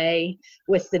sway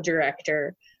with the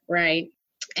director, right?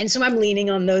 And so I'm leaning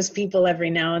on those people every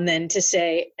now and then to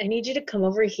say, I need you to come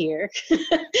over here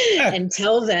and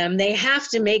tell them they have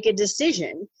to make a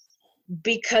decision,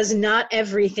 because not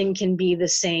everything can be the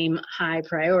same high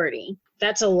priority.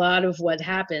 That's a lot of what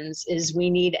happens, is we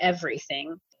need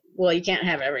everything. Well, you can't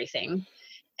have everything.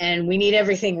 And we need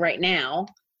everything right now.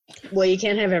 Well, you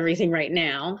can't have everything right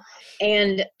now.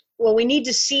 And, well, we need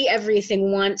to see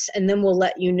everything once, and then we'll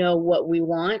let you know what we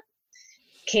want.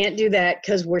 Can't do that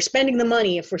because we're spending the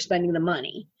money if we're spending the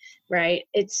money, right?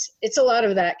 It's a lot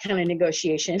of that kind of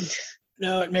negotiation.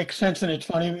 No, it makes sense. And it's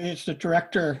funny, it's the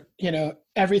director,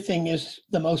 everything is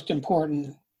the most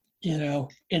important, until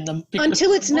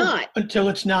it's not. Until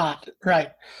it's not,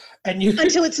 right.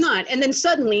 Until it's not. And then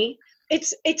suddenly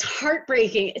it's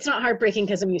heartbreaking. It's not heartbreaking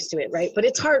because I'm used to it, right? But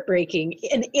it's heartbreaking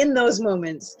in those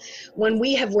moments when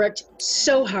we have worked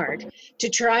so hard to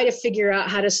try to figure out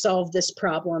how to solve this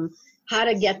problem, how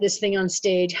to get this thing on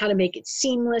stage, how to make it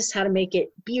seamless, how to make it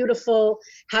beautiful,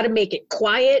 how to make it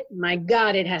quiet. My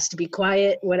God, it has to be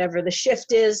quiet, whatever the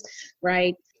shift is,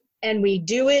 right? And we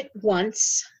do it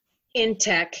once in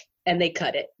tech and they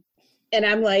cut it. And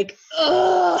I'm like,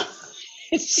 oh,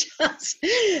 it's just,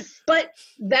 but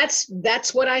that's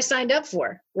what I signed up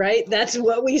for, right? That's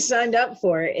what we signed up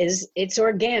for, is it's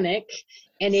organic,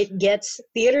 and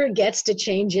theater gets to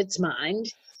change its mind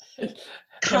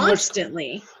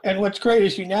constantly. And what's great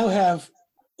is you now have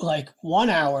like 1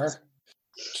 hour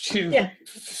to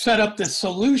set up the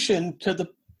solution to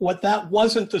what that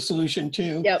wasn't the solution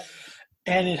to. Yep.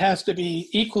 And it has to be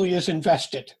equally as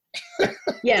invested.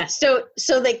 Yeah. So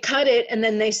they cut it, and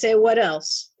then they say, what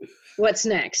else? What's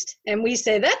next? And we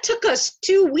say, that took us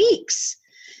 2 weeks.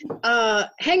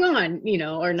 Hang on,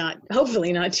 or not,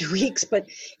 hopefully not 2 weeks, but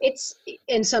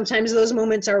and sometimes those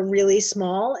moments are really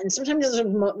small, and sometimes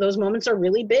those moments are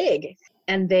really big.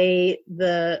 And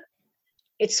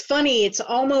it's funny, it's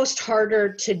almost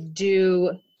harder to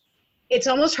do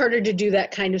that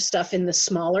kind of stuff in the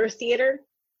smaller theater,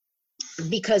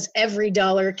 because every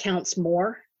dollar counts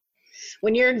more.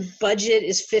 When your budget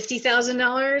is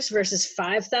 $50,000 versus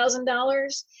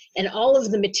 $5,000, and all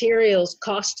of the materials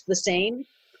cost the same,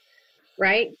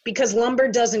 right? Because lumber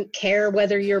doesn't care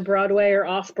whether you're Broadway or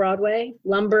off Broadway.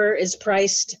 Lumber is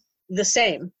priced the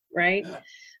same, right?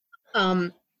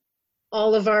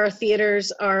 All of our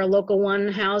theaters are Local 1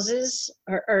 houses,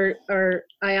 or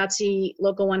IATSE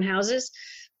Local 1 houses,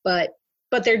 but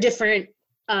they're different.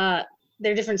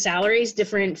 They're different salaries,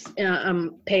 different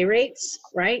pay rates,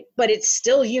 right? But it's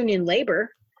still union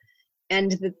labor,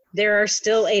 and there are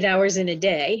still 8 hours in a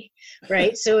day,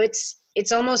 right? So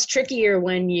it's almost trickier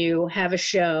when you have a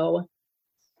show.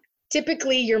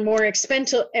 Typically, your more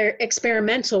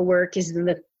experimental work is in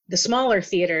the smaller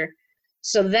theater,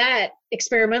 So that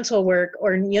experimental work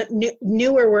or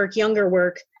newer work, younger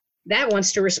work, that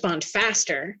wants to respond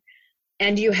faster.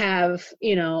 And you have,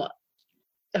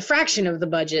 a fraction of the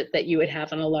budget that you would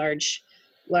have on a large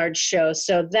show.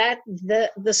 So that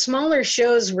the smaller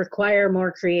shows require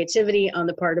more creativity on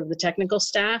the part of the technical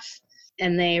staff,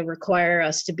 and they require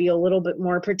us to be a little bit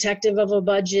more protective of a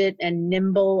budget and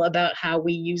nimble about how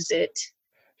we use it.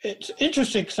 It's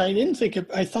interesting because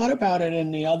I thought about it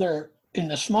in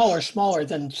the smaller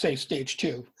than, say, stage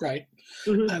 2, right?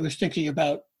 Mm-hmm. I was thinking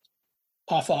about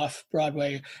off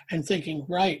Broadway and thinking,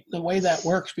 right, the way that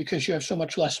works, because you have so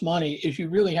much less money, is you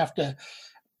really have to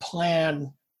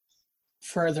plan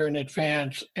further in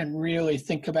advance and really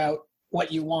think about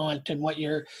what you want and what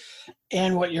your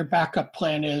backup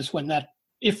plan is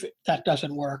if that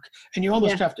doesn't work. And you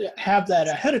almost have to have that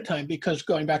ahead of time, because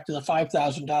going back to the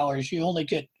 $5,000, you only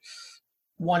get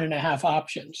 1.5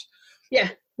 options. Yeah.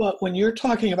 But when you're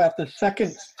talking about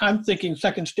I'm thinking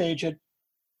second stage at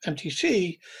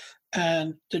MTC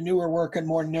and the newer work and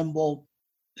more nimble,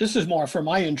 this is more for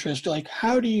my interest. Like,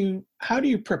 how do you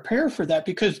prepare for that?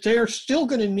 Because they're still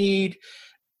going to need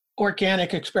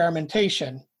organic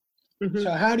experimentation. Mm-hmm.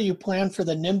 So how do you plan for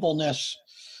the nimbleness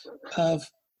of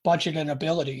budget and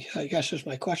ability, I guess, is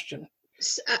my question.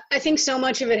 I think so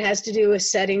much of it has to do with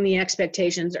setting the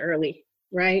expectations early,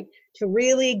 right? To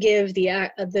really give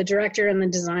the director and the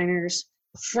designers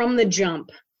from the jump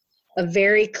a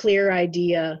very clear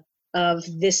idea of,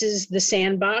 this is the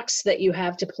sandbox that you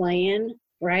have to play in,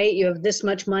 right? You have this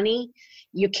much money,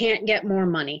 you can't get more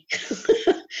money,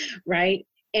 right?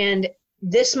 And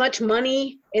this much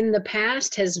money in the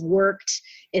past has worked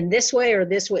in this way or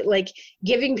this way, like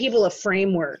giving people a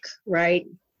framework, right?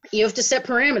 You have to set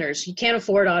parameters. You can't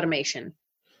afford automation,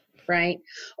 right?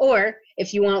 Or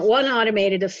if you want one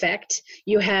automated effect,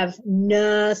 you have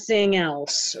nothing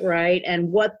else, right?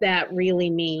 And what that really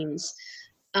means.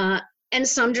 And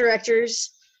some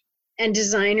directors and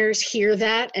designers hear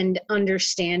that and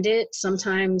understand it.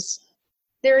 Sometimes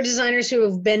there are designers who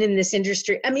have been in this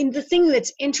industry. I mean, the thing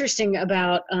that's interesting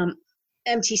about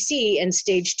MTC and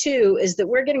stage 2 is that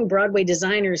we're getting Broadway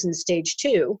designers in stage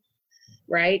 2,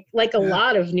 right? Like a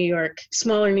lot of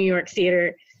smaller New York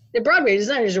theater, the Broadway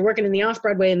designers are working in the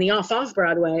off-Broadway and the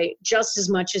off-Broadway just as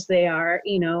much as they are,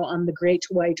 on the Great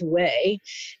White Way.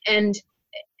 And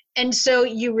so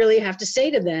you really have to say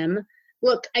to them,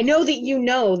 look, I know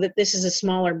that this is a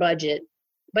smaller budget,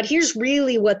 but here's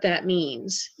really what that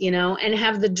means, and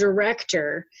have the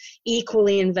director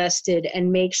equally invested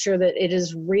and make sure that it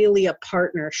is really a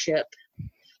partnership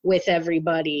with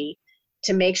everybody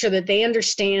to make sure that they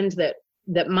understand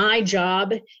that my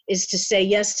job is to say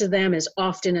yes to them as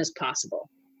often as possible,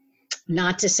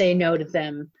 not to say no to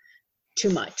them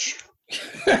too much,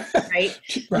 right?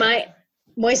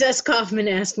 Moises Kaufman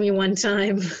asked me one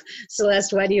time,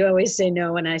 Celeste, why do you always say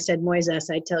no? And I said, Moises,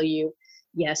 I tell you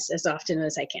yes as often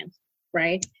as I can,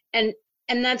 right? And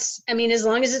that's, as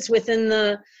long as it's within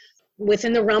the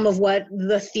realm of what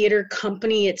the theater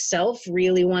company itself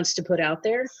really wants to put out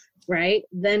there, right?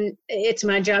 Then it's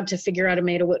my job to figure out a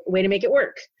way to make it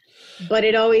work. But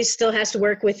it always still has to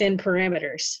work within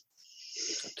parameters.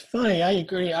 It's funny, I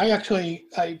agree. I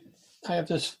have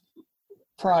this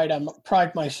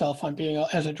pride myself on being,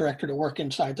 as a director, to work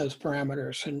inside those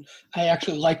parameters. And I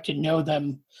actually like to know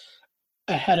them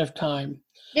ahead of time.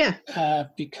 Yeah.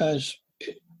 Because,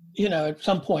 at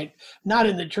some point, not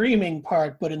in the dreaming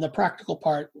part, but in the practical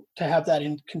part, to have that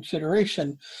in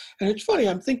consideration. And it's funny,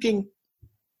 I'm thinking,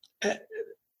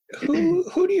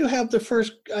 who do you have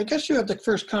I guess you have the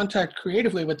first contact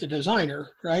creatively with the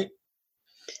designer, right?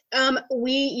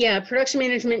 Production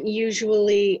management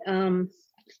usually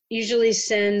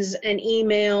sends an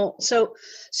email. So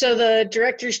the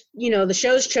director's, the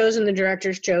show's chosen, the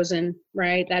director's chosen,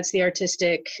 right? That's the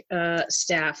artistic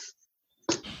staff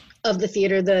of the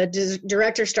theater. The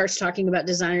director starts talking about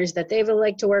designers that they would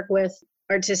like to work with.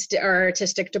 Our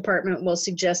artistic department will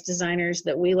suggest designers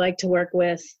that we like to work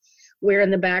with. We're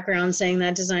in the background saying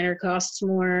that designer costs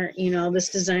more, this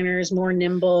designer is more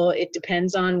nimble. It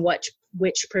depends on which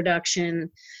production.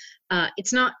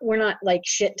 We're not like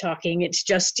shit talking. It's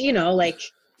just,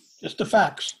 just the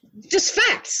facts. Just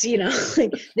facts,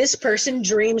 like this person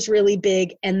dreams really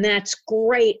big and that's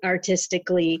great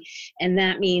artistically. And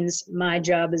that means my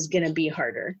job is going to be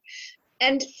harder.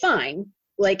 And fine.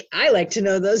 Like, I like to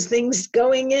know those things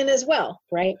going in as well,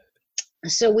 right?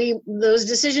 So those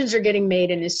decisions are getting made.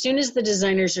 And as soon as the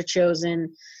designers are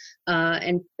chosen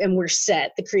and we're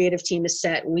set, the creative team is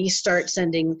set, we start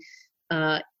sending,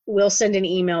 we'll send an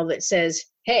email that says,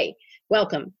 hey,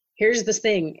 welcome. here's the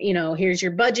thing, here's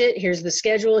your budget, here's the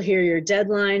schedule, here are your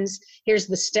deadlines, here's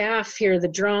the staff, here are the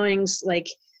drawings, like,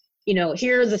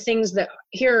 here are the things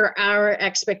here are our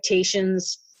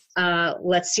expectations.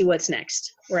 Let's see what's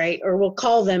next, right? Or we'll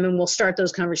call them and we'll start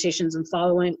those conversations and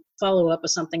follow up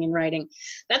with something in writing.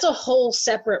 That's a whole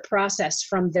separate process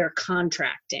from their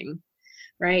contracting,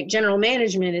 right? General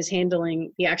management is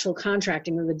handling the actual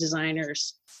contracting of the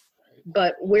designers,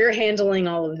 but we're handling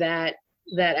all of that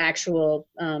actual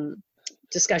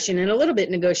discussion and a little bit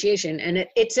negotiation. And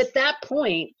it's at that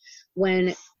point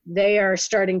when they are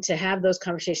starting to have those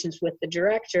conversations with the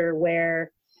director where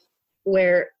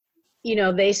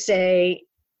they say,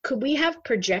 could we have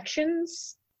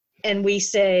projections? And we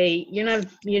say, you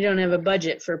don't have a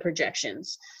budget for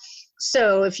projections.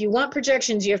 So if you want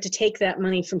projections, you have to take that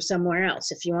money from somewhere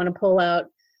else. If you want to pull out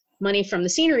money from the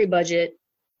scenery budget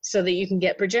so that you can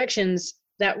get projections,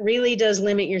 that really does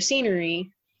limit your scenery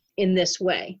in this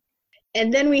way.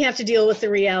 And then we have to deal with the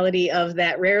reality of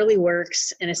that rarely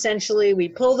works. And essentially we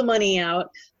pull the money out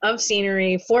of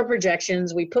scenery for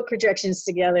projections. We put projections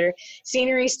together.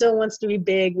 Scenery still wants to be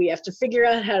big. We have to figure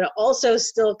out how to also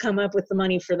still come up with the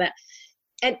money for that.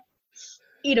 And,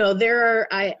 there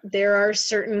are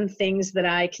certain things that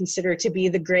I consider to be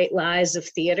the great lies of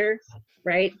theater,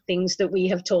 right? Things that we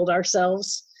have told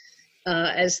ourselves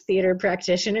as theater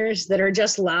practitioners that are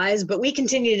just lies, but we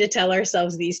continue to tell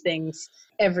ourselves these things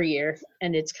every year,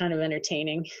 and it's kind of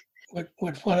entertaining.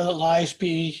 Would one of the lies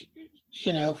be,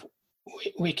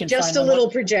 we can just find a little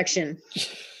projection.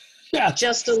 Yeah.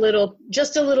 Just a little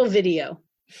video.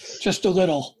 Just a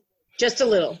little.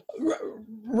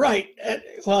 Right.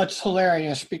 Well, it's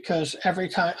hilarious because every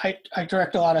time I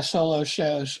direct a lot of solo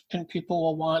shows and people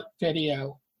will want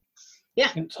video.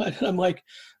 Yeah. And so I'm like,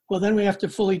 well, then we have to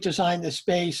fully design the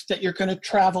space that you're going to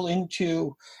travel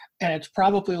into. And it's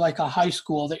probably like a high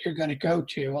school that you're going to go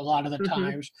to a lot of the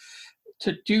times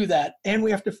to do that. And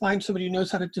we have to find somebody who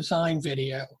knows how to design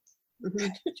video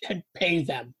and pay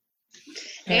them.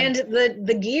 And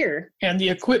the gear. And the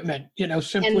equipment,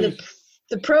 simply. And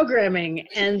the programming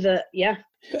and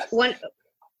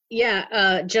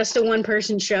just a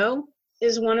one-person show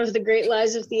is one of the great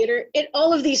lies of theater.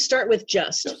 All of these start with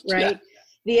just, right? Yeah.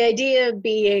 The idea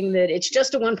being that it's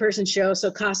just a one-person show, so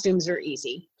costumes are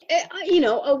easy.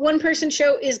 A one-person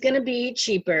show is going to be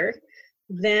cheaper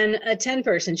than a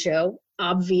 10-person show,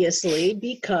 obviously,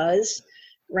 because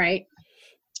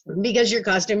you're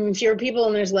costuming fewer people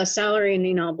and there's less salary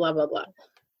and, blah, blah, blah.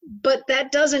 But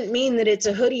that doesn't mean that it's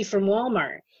a hoodie from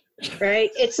Walmart, right?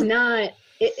 It's not.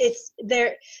 It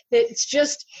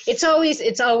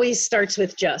always starts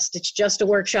with just. It's just a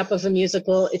workshop of a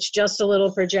musical. It's just a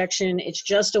little projection. It's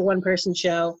just a one-person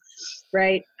show,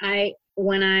 right?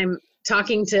 When I'm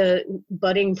talking to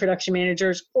budding production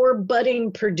managers or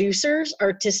budding producers,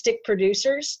 artistic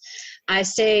producers, I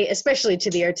say, especially to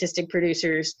the artistic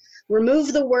producers,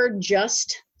 remove the word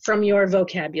just from your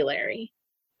vocabulary.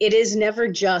 It is never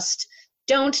just.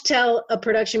 Don't tell a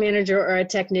production manager or a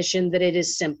technician that it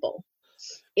is simple.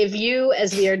 If you,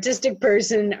 as the artistic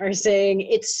person, are saying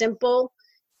it's simple,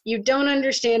 you don't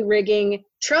understand rigging,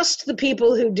 trust the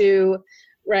people who do,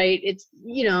 right? It's,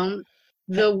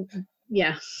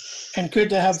 And good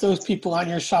to have those people on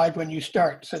your side when you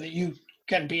start so that you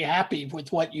can be happy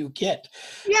with what you get.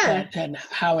 Yeah. And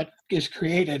how it is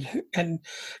created. And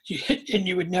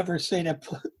you would never say to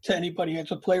anybody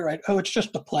as a playwright, oh, it's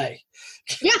just a play.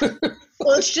 Yeah.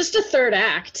 Well, it's just a third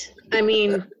act. I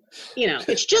mean,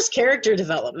 it's just character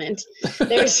development.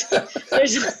 They're just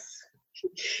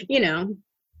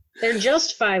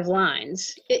 5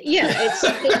 lines.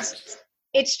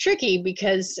 It's tricky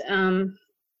because,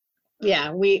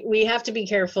 we have to be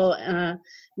careful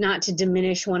not to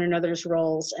diminish one another's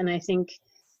roles. And I think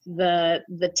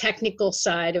the technical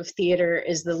side of theater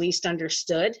is the least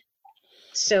understood.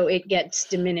 So it gets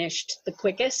diminished the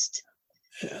quickest.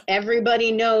 Yeah.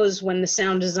 Everybody knows when the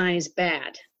sound design is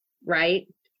bad, right?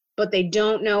 But they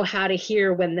don't know how to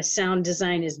hear when the sound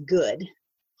design is good,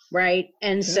 right?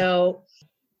 And so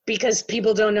because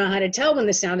people don't know how to tell when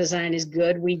the sound design is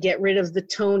good, we get rid of the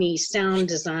Tony Sound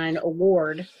Design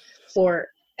Award for,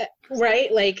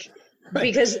 right? Like,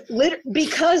 because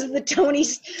the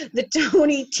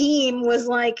Tony team was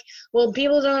like, well,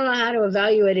 people don't know how to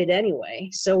evaluate it anyway,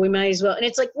 so we might as well. And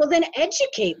it's like, well, then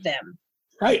educate them.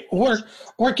 Right, or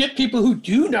get people who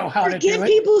do know how to do it. Get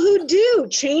people who do.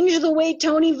 Change the way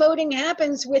Tony voting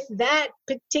happens with that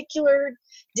particular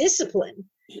discipline,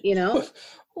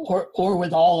 Or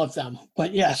with all of them,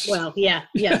 but yes. Well, yeah.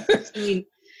 I mean,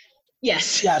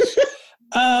 yes. Yes.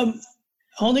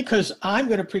 Only because I'm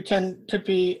going to pretend to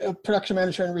be a production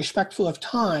manager and respectful of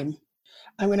time.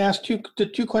 I'm going to ask the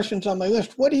two questions on my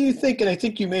list. What do you think, and I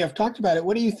think you may have talked about it,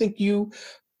 what do you think you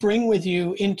bring with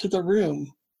you into the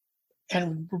room?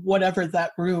 And whatever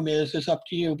that room is up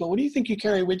to you. But what do you think you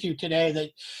carry with you today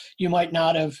that you might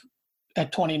not have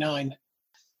at 29?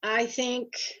 I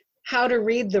think how to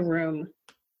read the room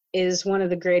is one of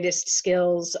the greatest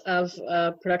skills of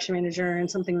a production manager and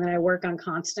something that I work on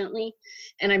constantly.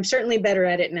 And I'm certainly better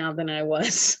at it now than I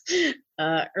was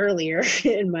earlier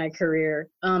in my career.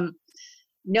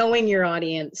 Knowing your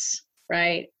audience,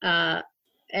 right?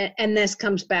 And this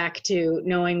comes back to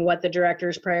knowing what the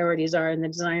director's priorities are and the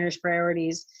designer's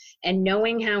priorities, and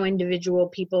knowing how individual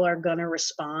people are going to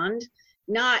respond,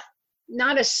 not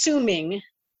assuming,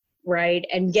 right,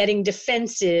 and getting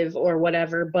defensive or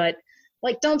whatever, but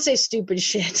like, don't say stupid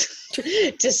shit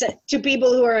to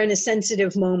people who are in a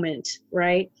sensitive moment,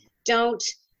 right? Don't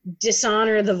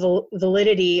dishonor the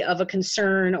validity of a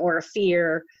concern or a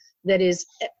fear that is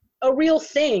a real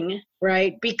thing,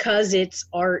 right? Because it's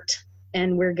art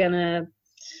and we're gonna,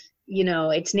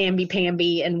 it's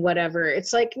namby-pamby and whatever.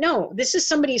 It's like, no, this is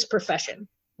somebody's profession,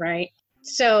 right?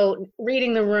 So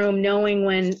reading the room, knowing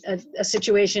when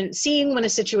seeing when a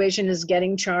situation is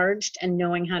getting charged and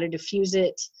knowing how to diffuse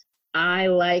it. I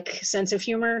like sense of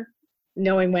humor,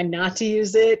 knowing when not to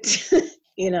use it,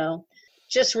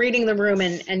 just reading the room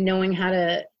and knowing how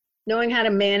to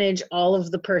manage all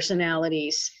of the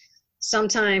personalities.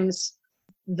 Sometimes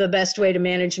the best way to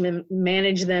manage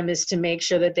them is to make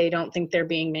sure that they don't think they're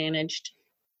being managed.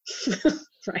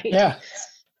 Right? Yeah.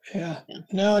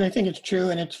 No, and I think it's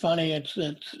true, and it's funny. It's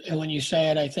when you say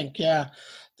it, I think,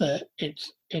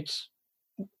 it's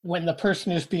when the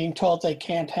person is being told they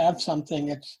can't have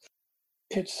something,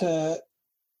 it's a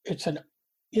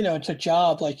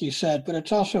job, like you said, but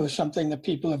it's also something that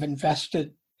people have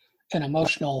invested an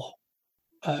emotional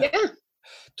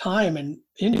time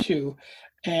into,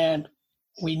 and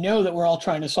we know that we're all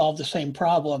trying to solve the same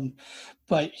problem,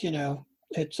 but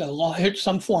it's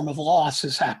some form of loss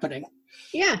is happening.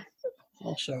 Yeah.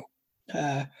 Also,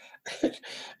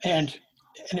 and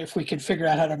if we can figure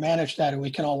out how to manage that and we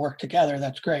can all work together,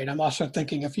 that's great. I'm also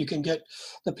thinking if you can get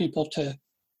the people to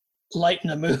lighten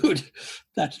the mood,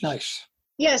 that's nice.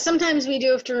 Yeah, sometimes we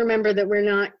do have to remember that we're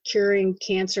not curing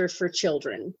cancer for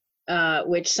children,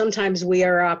 which sometimes we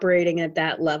are operating at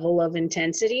that level of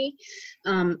intensity.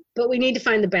 But we need to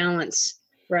find the balance,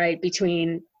 right,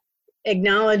 between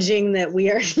acknowledging that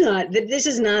that this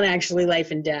is not actually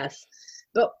life and death,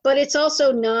 but it's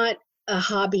also not a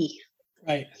hobby.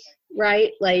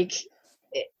 Right? Like,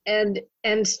 and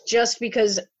just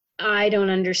because I don't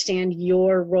understand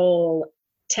your role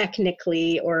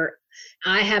technically, or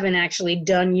I haven't actually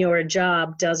done your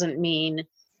job, doesn't mean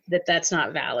that that's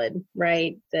not valid,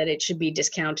 right? That it should be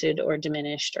discounted or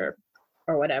diminished or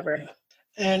whatever.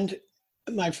 And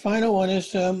my final one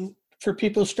is for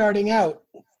people starting out.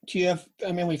 Do you have,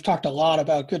 we've talked a lot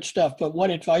about good stuff, but what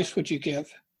advice would you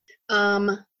give?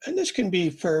 And this can be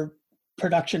for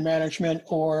production management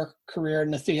or career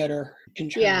in the theater in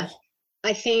general. Yeah,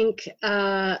 I think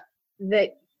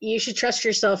that you should trust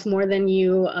yourself more than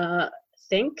you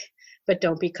think, but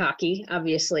don't be cocky,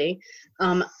 obviously.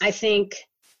 I think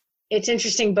it's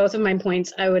interesting, both of my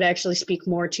points, I would actually speak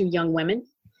more to young women,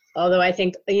 although I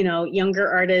think, younger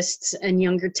artists and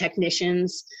younger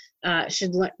technicians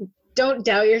don't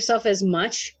doubt yourself as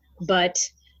much, but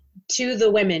to the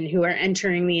women who are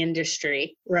entering the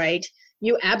industry, right?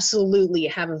 You absolutely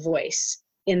have a voice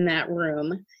in that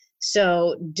room.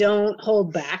 So don't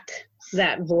hold back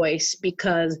that voice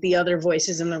because the other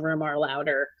voices in the room are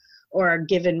louder or are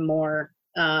given more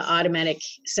automatic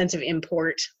sense of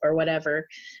import or whatever.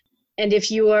 And if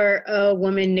you are a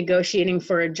woman negotiating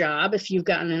for a job, if you've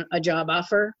gotten a job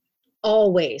offer,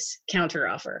 always counter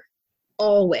offer.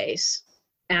 Always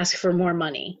ask for more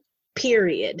money,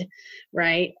 period,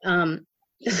 right?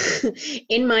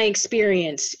 In my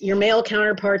experience, your male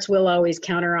counterparts will always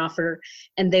counteroffer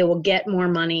and they will get more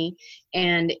money.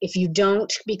 And if you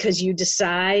don't, because you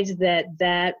decide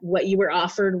that what you were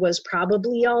offered was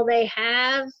probably all they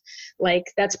have, like,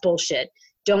 that's bullshit.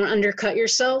 Don't undercut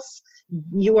yourself.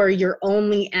 You are your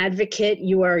only advocate.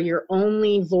 You are your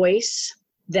only voice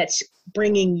that's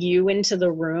bringing you into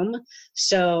the room.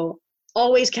 So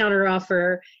always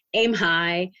counteroffer, aim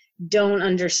high, don't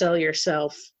undersell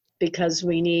yourself, because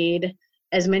we need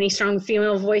as many strong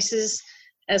female voices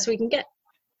as we can get.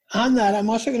 On that, I'm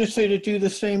also going to say to do the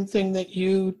same thing that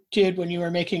you did when you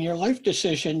were making your life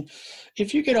decision.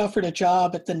 If you get offered a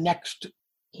job at the next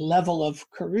level of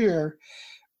career,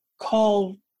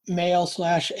 call male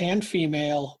 / and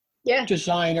female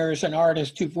designers and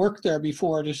artists who've worked there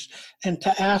before and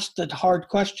to ask the hard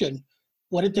question,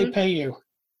 what did they pay you?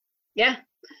 Yeah.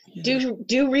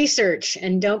 Do research,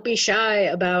 and don't be shy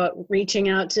about reaching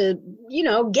out to,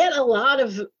 get a lot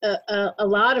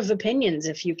of opinions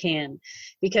if you can,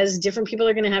 because different people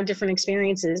are going to have different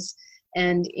experiences.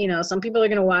 And, some people are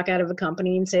going to walk out of a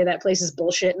company and say that place is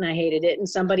bullshit and I hated it. And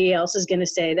somebody else is going to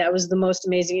say that was the most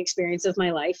amazing experience of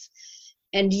my life.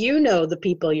 And the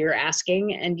people you're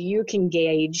asking, and you can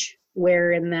gauge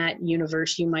where in that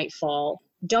universe you might fall.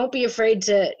 Don't be afraid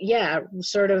to,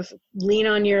 sort of lean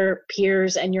on your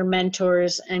peers and your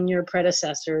mentors and your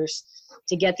predecessors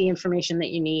to get the information that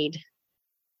you need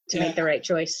to make the right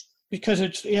choice. Because I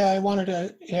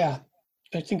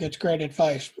think it's great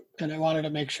advice. And I wanted to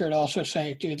make sure to also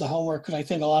say, do the homework, because I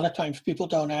think a lot of times people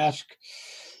don't ask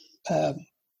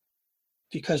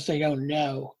because they don't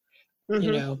know.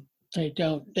 Mm-hmm. They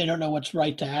don't know what's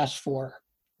right to ask for.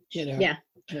 Yeah.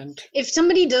 And if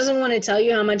somebody doesn't want to tell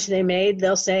you how much they made,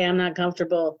 they'll say, I'm not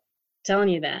comfortable telling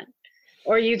you that.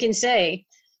 Or you can say,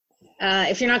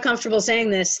 if you're not comfortable saying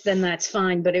this, then that's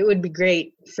fine, but it would be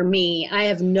great for me.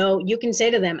 You can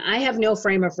say to them, I have no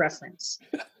frame of reference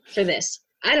for this.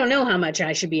 I don't know how much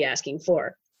I should be asking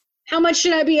for. How much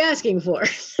should I be asking for?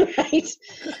 Right?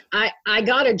 I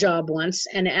got a job once,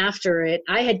 and after it,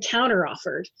 I had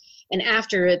counteroffered. And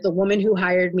after it, the woman who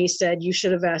hired me said, you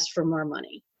should have asked for more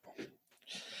money.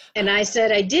 And I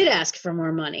said, I did ask for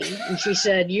more money. And she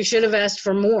said, you should have asked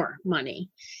for more money.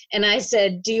 And I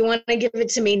said, do you want to give it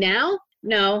to me now?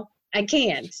 No, I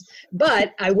can't.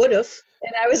 But I would have.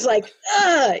 And I was like,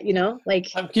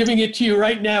 I'm giving it to you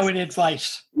right now in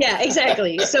advice. Yeah,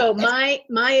 exactly. So my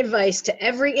advice to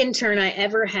every intern I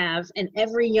ever have and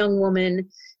every young woman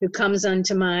who comes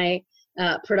onto my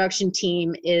production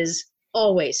team is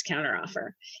always counteroffer.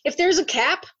 If there's a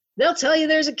cap, they'll tell you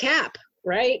there's a cap,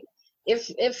 right?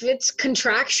 If it's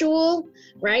contractual,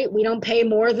 right, we don't pay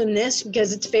more than this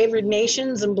because it's favored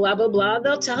nations and blah, blah, blah,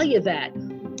 they'll tell you that.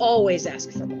 Always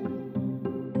ask for more.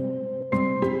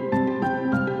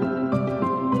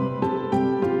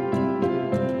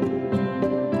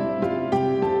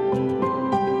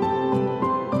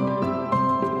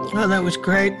 Well, that was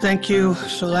great. Thank you,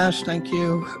 Celeste. Thank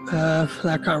you for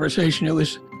that conversation. It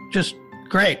was just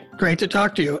great to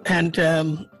talk to you.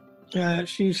 And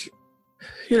she's,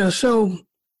 so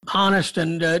honest,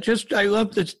 and I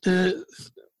love I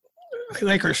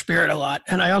like her spirit a lot.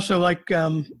 And I also like,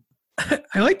 I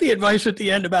like the advice at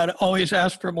the end about always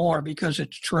ask for more, because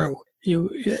it's true.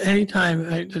 Anytime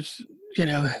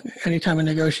a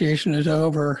negotiation is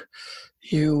over,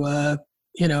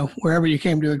 wherever you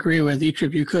came to agree with, each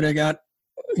of you could have got,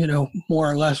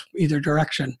 more or less either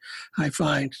direction, I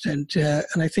find. And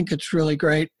I think it's really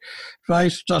great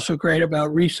advice. It's also great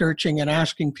about researching and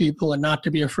asking people, and not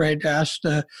to be afraid to ask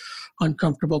the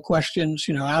uncomfortable questions.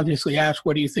 Obviously ask,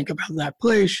 what do you think about that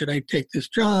place? Should I take this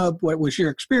job? What was your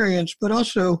experience? But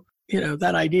also,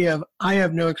 that idea of, I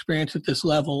have no experience at this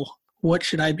level. What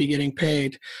should I be getting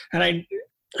paid? And I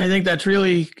think that's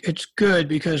really, it's good,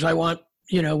 because I want,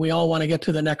 we all want to get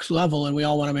to the next level, and we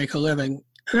all want to make a living.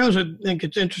 And I also think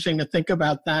it's interesting to think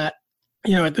about that,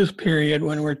 at this period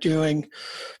when we're doing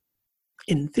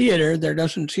in theater, there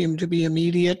doesn't seem to be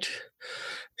immediate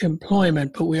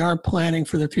employment, but we are planning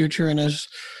for the future. And as,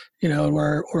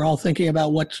 we're all thinking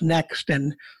about what's next,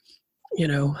 and,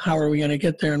 how are we going to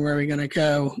get there, and where are we going to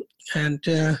go? And,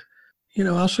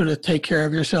 also to take care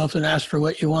of yourself and ask for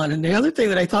what you want. And the other thing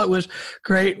that I thought was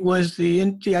great was the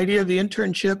idea of the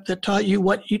internship that taught you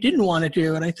what you didn't want to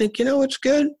do. And I think, it's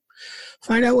good.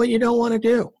 Find out what you don't want to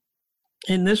do.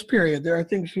 In this period, there are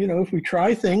things, if we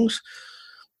try things,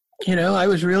 I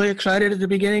was really excited at the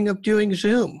beginning of doing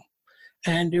Zoom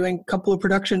and doing a couple of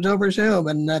productions over Zoom,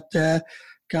 and that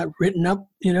got written up.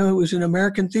 It was an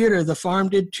American theater. The Farm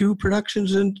did 2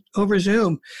 productions over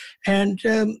Zoom. And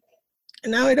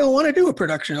now I don't want to do a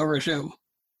production over Zoom.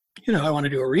 I want to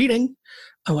do a reading.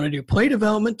 I want to do play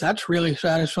development. That's really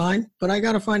satisfying, but I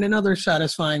got to find another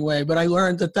satisfying way. But I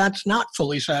learned that that's not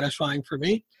fully satisfying for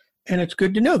me. And it's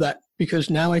good to know that, because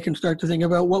now I can start to think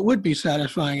about what would be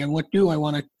satisfying, and what do I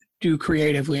want to do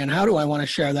creatively, and how do I want to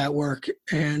share that work,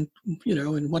 and,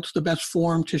 and what's the best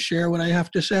form to share what I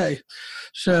have to say.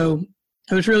 So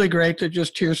it was really great to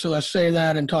just hear Celeste say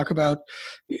that and talk about,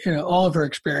 all of her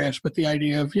experience, but the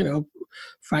idea of,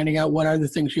 finding out what are the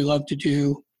things you love to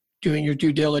do, doing your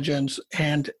due diligence,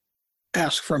 and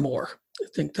ask for more. I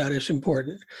think that is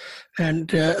important. And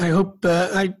I hope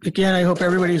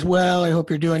everybody's well. I hope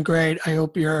you're doing great. I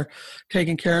hope you're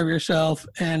taking care of yourself.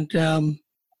 And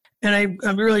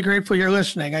I'm really grateful you're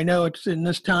listening. I know it's in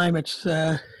this time,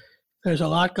 there's a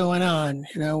lot going on,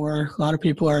 where a lot of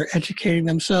people are educating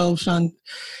themselves on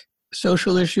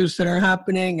social issues that are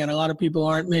happening, and a lot of people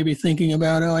aren't maybe thinking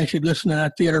about, I should listen to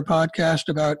that theater podcast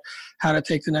about how to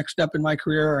take the next step in my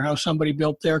career or how somebody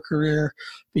built their career,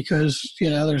 because,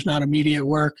 there's not immediate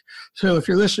work. So if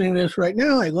you're listening to this right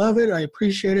now, I love it. I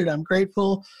appreciate it. I'm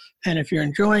grateful. And if you're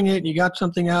enjoying it, you got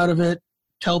something out of it,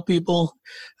 tell people,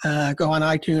 go on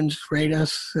iTunes, rate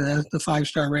us. The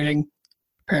 5-star rating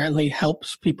apparently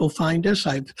helps people find us.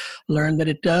 I've learned that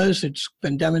it does. It's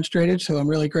been demonstrated, so I'm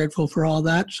really grateful for all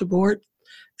that support.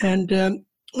 And I'm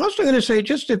also going to say,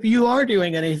 just if you are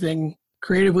doing anything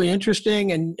creatively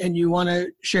interesting and you want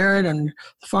to share it, and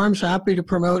the farm's happy to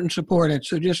promote and support it.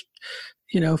 So just,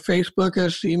 Facebook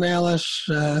us, email us,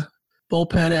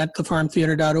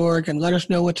 bullpen@thefarmtheater.org, and let us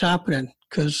know what's happening,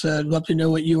 because I'd love to know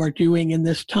what you are doing in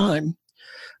this time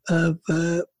of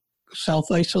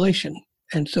self-isolation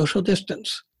and social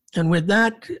distance. And with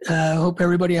that, I hope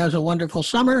everybody has a wonderful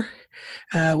summer.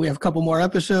 We have a couple more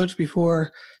episodes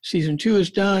before season 2 is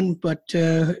done, but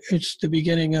it's the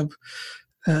beginning of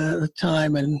the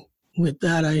time. And with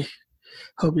that, I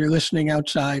hope you're listening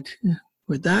outside.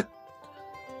 With that,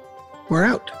 we're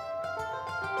out.